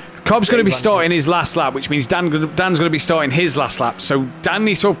 Cobb's going to be starting his last lap, which means Dan's going to be starting his last lap. So Dan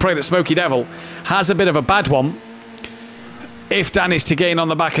needs to pray that Smoky Devil has a bit of a bad one if Dan is to gain on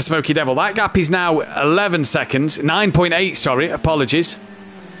the back of Smoky Devil. That gap is now 11 seconds. 9.8, sorry, apologies.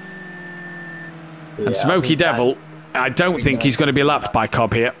 Yeah, and Smoky Devil, I don't think he's going to be lapped by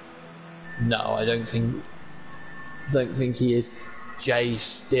Cobb here. No, I don't think he is. Jay's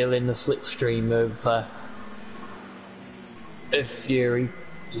still in the slipstream of Fury.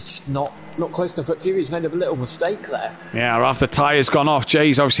 He's just not close enough, but Fury's made a little mistake there. Yeah, after the tyre's gone off,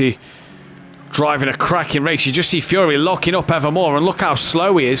 Jay's obviously driving a cracking race. You just see Fury locking up ever more, and look how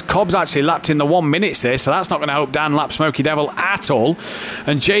slow he is. Cobb's actually lapped in the 1 minute there, so that's not going to help Dan lap Smoky Devil at all.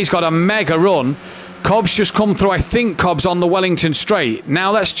 And Jay's got a mega run. Cobb's just come through. I think Cobb's on the Wellington Straight.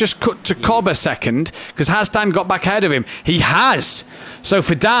 Now let's just cut to Cobb a second, because has Dan got back ahead of him? He has. So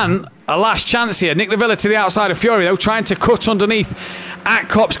for Dan, a last chance here. Nick Lavilla to the outside of Fury, though, trying to cut underneath at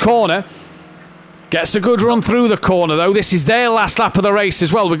Cobb's corner. Gets a good run through the corner, though. This is their last lap of the race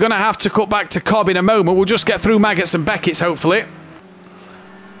as well. We're going to have to cut back to Cobb in a moment. We'll just get through Maggots and Beckett's, hopefully.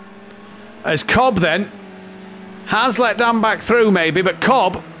 As Cobb, then, has let Dan back through, maybe, but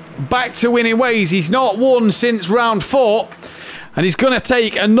Cobb back to winning ways. He's not won since round 4, and he's going to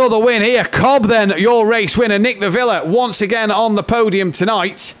take another win here. Cobb, then, your race winner. Nick Lavilla once again on the podium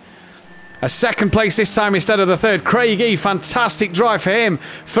tonight. A 2nd place this time instead of the 3rd. Craig E, fantastic drive for him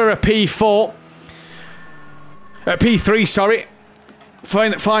for a P4. P3, sorry.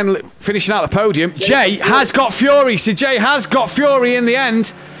 Finally finishing out the podium. Jay has got Fury. So Jay has got Fury in the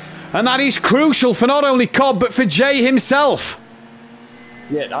end. And that is crucial for not only Cobb, but for Jay himself.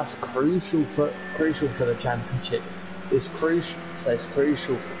 Yeah, that's crucial for the championship. It's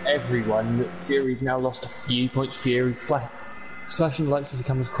crucial for everyone that Fury's now lost a few points. Fury flashing lights as he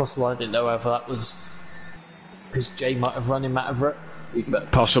comes across the line. I didn't know whether that was because Jay might have run him out of it.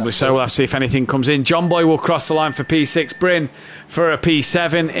 Possibly so. We'll have to see if anything comes in. John Boy will cross the line for P6. Bryn for a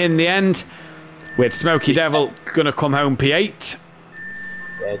P7 in the end, with Smoky Devil going to come home P8.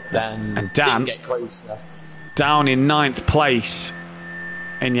 Yeah, Dan didn't get close enough. Down in 9th place.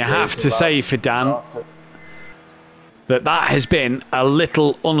 And you have to say for Dan that has been a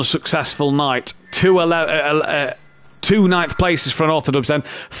little unsuccessful night. Two 9th places for an Orthodox then.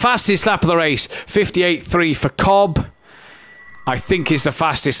 Fastest lap of the race, 58.3 for Cobb. I think is the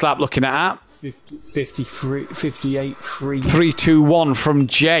fastest lap looking at. 58.3. 3.21 from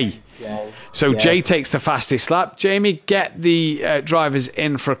Jay. So Jay takes the fastest lap. Jamie, get the drivers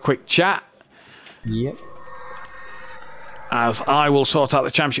in for a quick chat. Yep. As I will sort out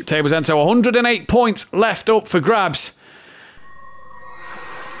the championship tables then. So 108 points left up for grabs.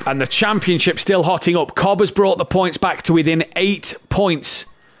 And the championship still hotting up. Cobb has brought the points back to within 8 points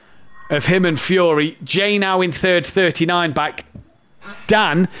of him and Fury. Jay now in 3rd, 39 back.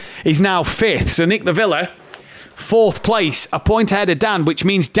 Dan is now 5th. So Nick Lavilla, 4th place, a point ahead of Dan, which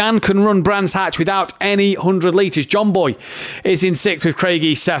means Dan can run Brands Hatch without any 100 litres. John Boy is in 6th with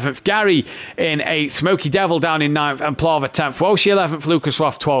Craigie 7th. Gary in 8th. Smoky Devil down in 9th. And Plava 10th. Walshy 11th. Lucas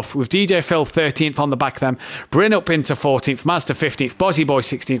Roth 12th. With DJ Phil 13th on the back of them. Bryn up into 14th. Master 15th. Bozzy Boy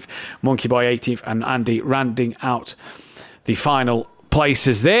 16th. Monkey Boy 18th. And Andy rounding out the final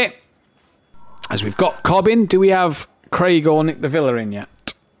places there. As we've got Cobbin, do we have Craig or Nick the Villa in yet?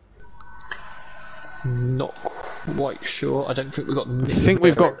 Not quite sure. I don't think we've got Nick. I think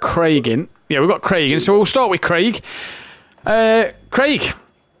we've got Craig in. Yeah, we've got Craig in, so we'll start with Craig. Craig,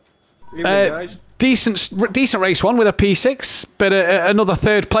 decent race one with a P6, but another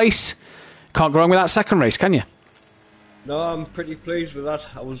 3rd place. Can't go wrong with that 2nd race, can you? No, I'm pretty pleased with that.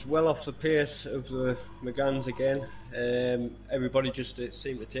 I was well off the pace of the McGanns again. Everybody just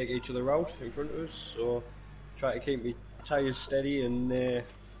seemed to take each other out in front of us, so try to keep my tyres steady and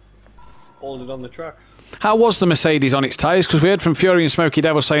hold it on the track. How was the Mercedes on its tyres? Because we heard from Fury and Smoky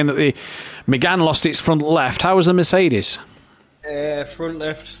Devil saying that the McGann lost its front left. How was the Mercedes? Front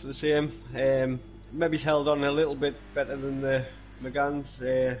left, the same. Maybe held on a little bit better than the McGann's,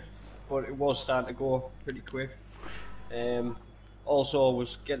 but it was starting to go pretty quick. Also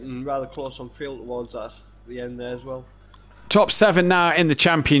was getting rather close on field towards that the end there as well. Top 7 now in the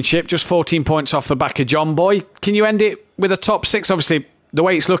championship, just 14 points off the back of John Boy. Can you end it with a top 6? Obviously, the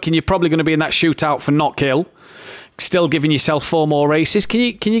way it's looking, you're probably going to be in that shootout for Knock Hill. Still giving yourself 4 more races. Can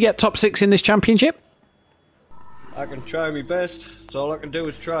you get top 6 in this championship? I can try my best. That's all I can do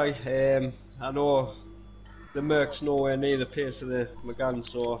is try. I know the Merc's nowhere near the pace of the McGann,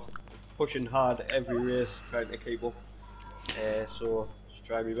 so pushing hard every race, trying to keep up. So just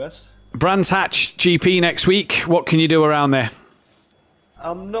try my best. Brands Hatch GP next week. What can you do around there?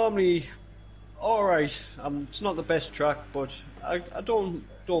 I'm normally alright. It's not the best track, but I don't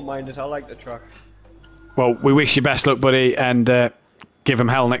mind it. I like the track. Well, we wish you best luck, buddy, and give them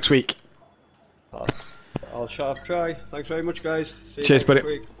hell next week. I'll try. Thanks very much, guys. See you Cheers, buddy.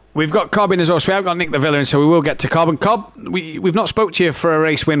 week. We've got Cobbin as well, so we haven't got Nick the Villain, so we will get to Cobb. And Cobb, we've not spoke to you for a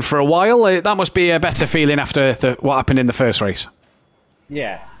race win for a while. That must be a better feeling after what happened in the first race.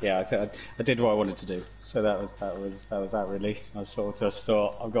 Yeah. I did what I wanted to do, so that was that really. I sort of just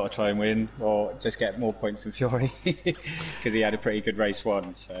thought I've got to try and win, or just get more points than Fury, because he had a pretty good race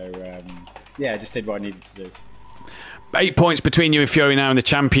one. So I just did what I needed to do. 8 points between you and Fury now in the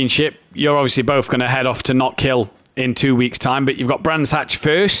championship. You're obviously both going to head off to Knock Hill in 2 weeks' time, but you've got Brands Hatch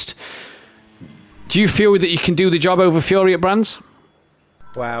first. Do you feel that you can do the job over Fury at Brands?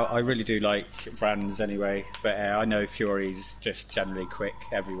 Well, I really do like Brands anyway, but I know Fury's just generally quick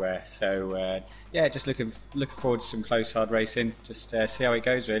everywhere. So just looking forward to some close, hard racing. Just see how it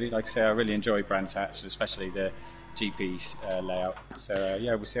goes. Really, like I say, I really enjoy Brands Hatch, especially the GP layout. So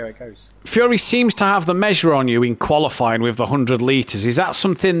we'll see how it goes. Fury seems to have the measure on you in qualifying with the 100 litres. Is that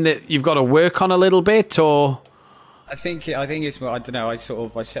something that you've got to work on a little bit, or? I think it's. I don't know. I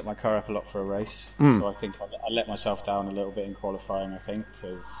set my car up a lot for a race, so I think I let myself down a little bit in qualifying. I think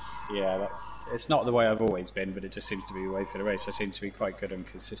because it's not the way I've always been, but it just seems to be the way for the race. I seem to be quite good on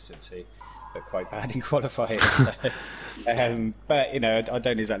consistency, but quite bad in qualifying. So, but I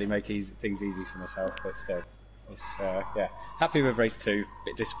don't exactly make things easy for myself, but still. It's, happy with race 2,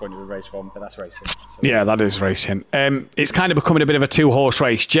 bit disappointed with race 1, but that's racing. So. Yeah, that is racing. It's kind of becoming a bit of a 2-horse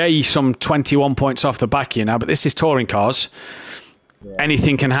race. Jay, some 21 points off the back here now, but this is touring cars. Yeah.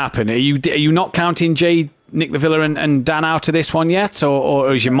 Anything can happen. Are you not counting Jay, Nick the Villa, and Dan out of this one yet,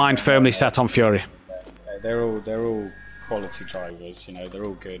 or is your mind firmly set on Fury? They're all quality drivers, they're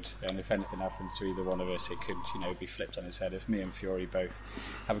all good, and if anything happens to either one of us, it could, be flipped on its head. If me and Fury both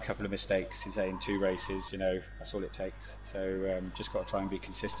have a couple of mistakes, in 2 races, that's all it takes. So just got to try and be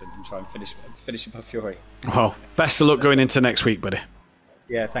consistent and try and finish above Fury. Well, best of luck going into next week, buddy.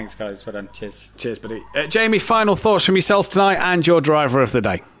 Yeah, thanks guys. Well done. Cheers, buddy. Jamie, final thoughts from yourself tonight and your driver of the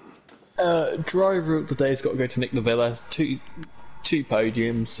day. Driver of the day has got to go to Nick the Villa. Two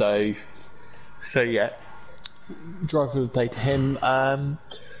podiums, so yeah. Driver of the day to him.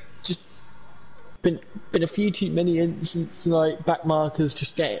 Just been a few too many incidents tonight. Back markers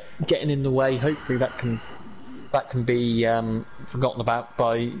just getting in the way. Hopefully that can be forgotten about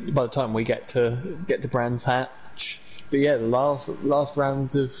by the time we get to Brands Hatch. But yeah, the last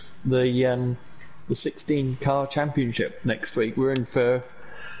round of the 16 car championship next week. We're in for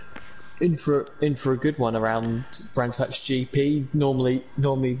a good one around Brands Hatch GP. Normally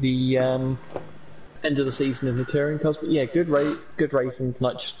the end of the season in the touring cars, but yeah, good racing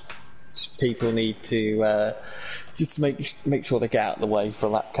tonight. Just people need to just make sure they get out of the way for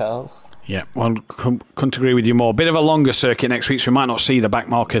lap cars. Yeah, well, couldn't agree with you more. Bit of a longer circuit next week, so we might not see the back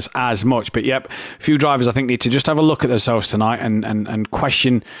markers as much. But yep, a few drivers I think need to just have a look at themselves tonight and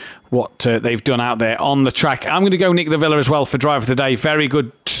question what they've done out there on the track. I'm going to go Nick De Villa as well for driver of the day. Very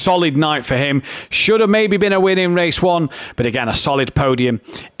good, solid night for him. Should have maybe been a win in race 1, but again, a solid podium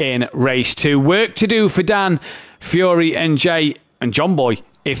in race 2. Work to do for Dan, Fury and Jay and John Boy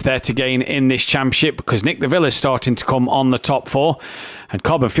if they're to gain in this championship, because Nick De Villa is starting to come on the top 4 and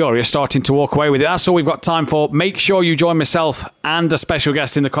Cobb and Fury are starting to walk away with it. That's all we've got time for. Make sure you join myself and a special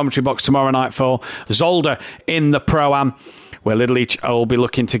guest in the commentary box tomorrow night for Zolder in the Pro-Am, where Little Each will be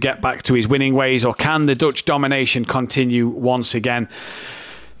looking to get back to his winning ways, or can the Dutch domination continue once again?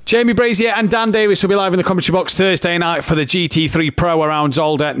 Jamie Brazier and Dan Davis will be live in the commentary box Thursday night for the GT3 Pro around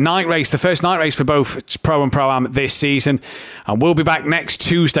Zolder night race, the first night race for both Pro and Pro-Am this season. And we'll be back next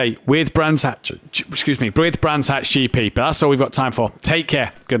Tuesday with Brands Hatch GP. But that's all we've got time for. Take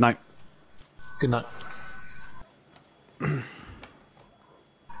care. Good night. Good night.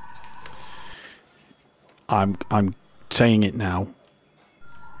 I'm saying it now.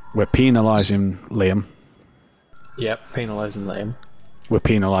 We're penalising Liam. Yep, penalising Liam. We're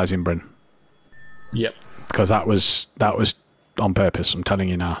penalising Bryn. Yep. Because that was on purpose. I'm telling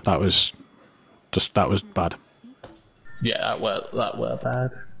you now. That was bad. Yeah, that were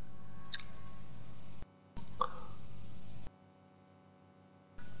bad.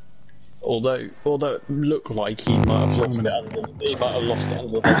 Although it looked like he might have lost it under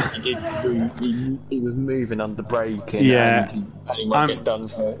the brakes. He did move. He was moving under braking. Yeah. And he might get done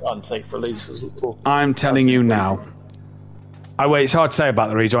for unsafe releases. I'm telling you now. It's hard to say about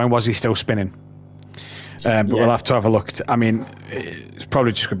the rejoin. Was he still spinning? But we'll have to have a look. I mean, it's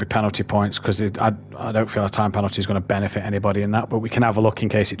probably just going to be penalty points, because I don't feel a time penalty is going to benefit anybody in that. But we can have a look in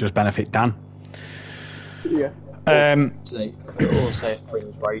case it does benefit Dan. Yeah. Or say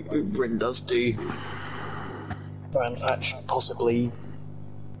if Bryn does do Brands Hatch, possibly.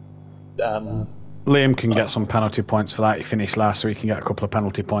 Liam can get some penalty points for that. He finished last, so he can get a couple of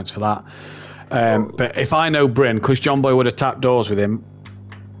penalty points for that. But if I know Bryn, because John Boy would have tapped doors with him,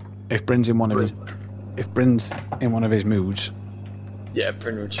 if Bryn's in one of his moods, Yeah,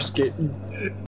 Bryn would just get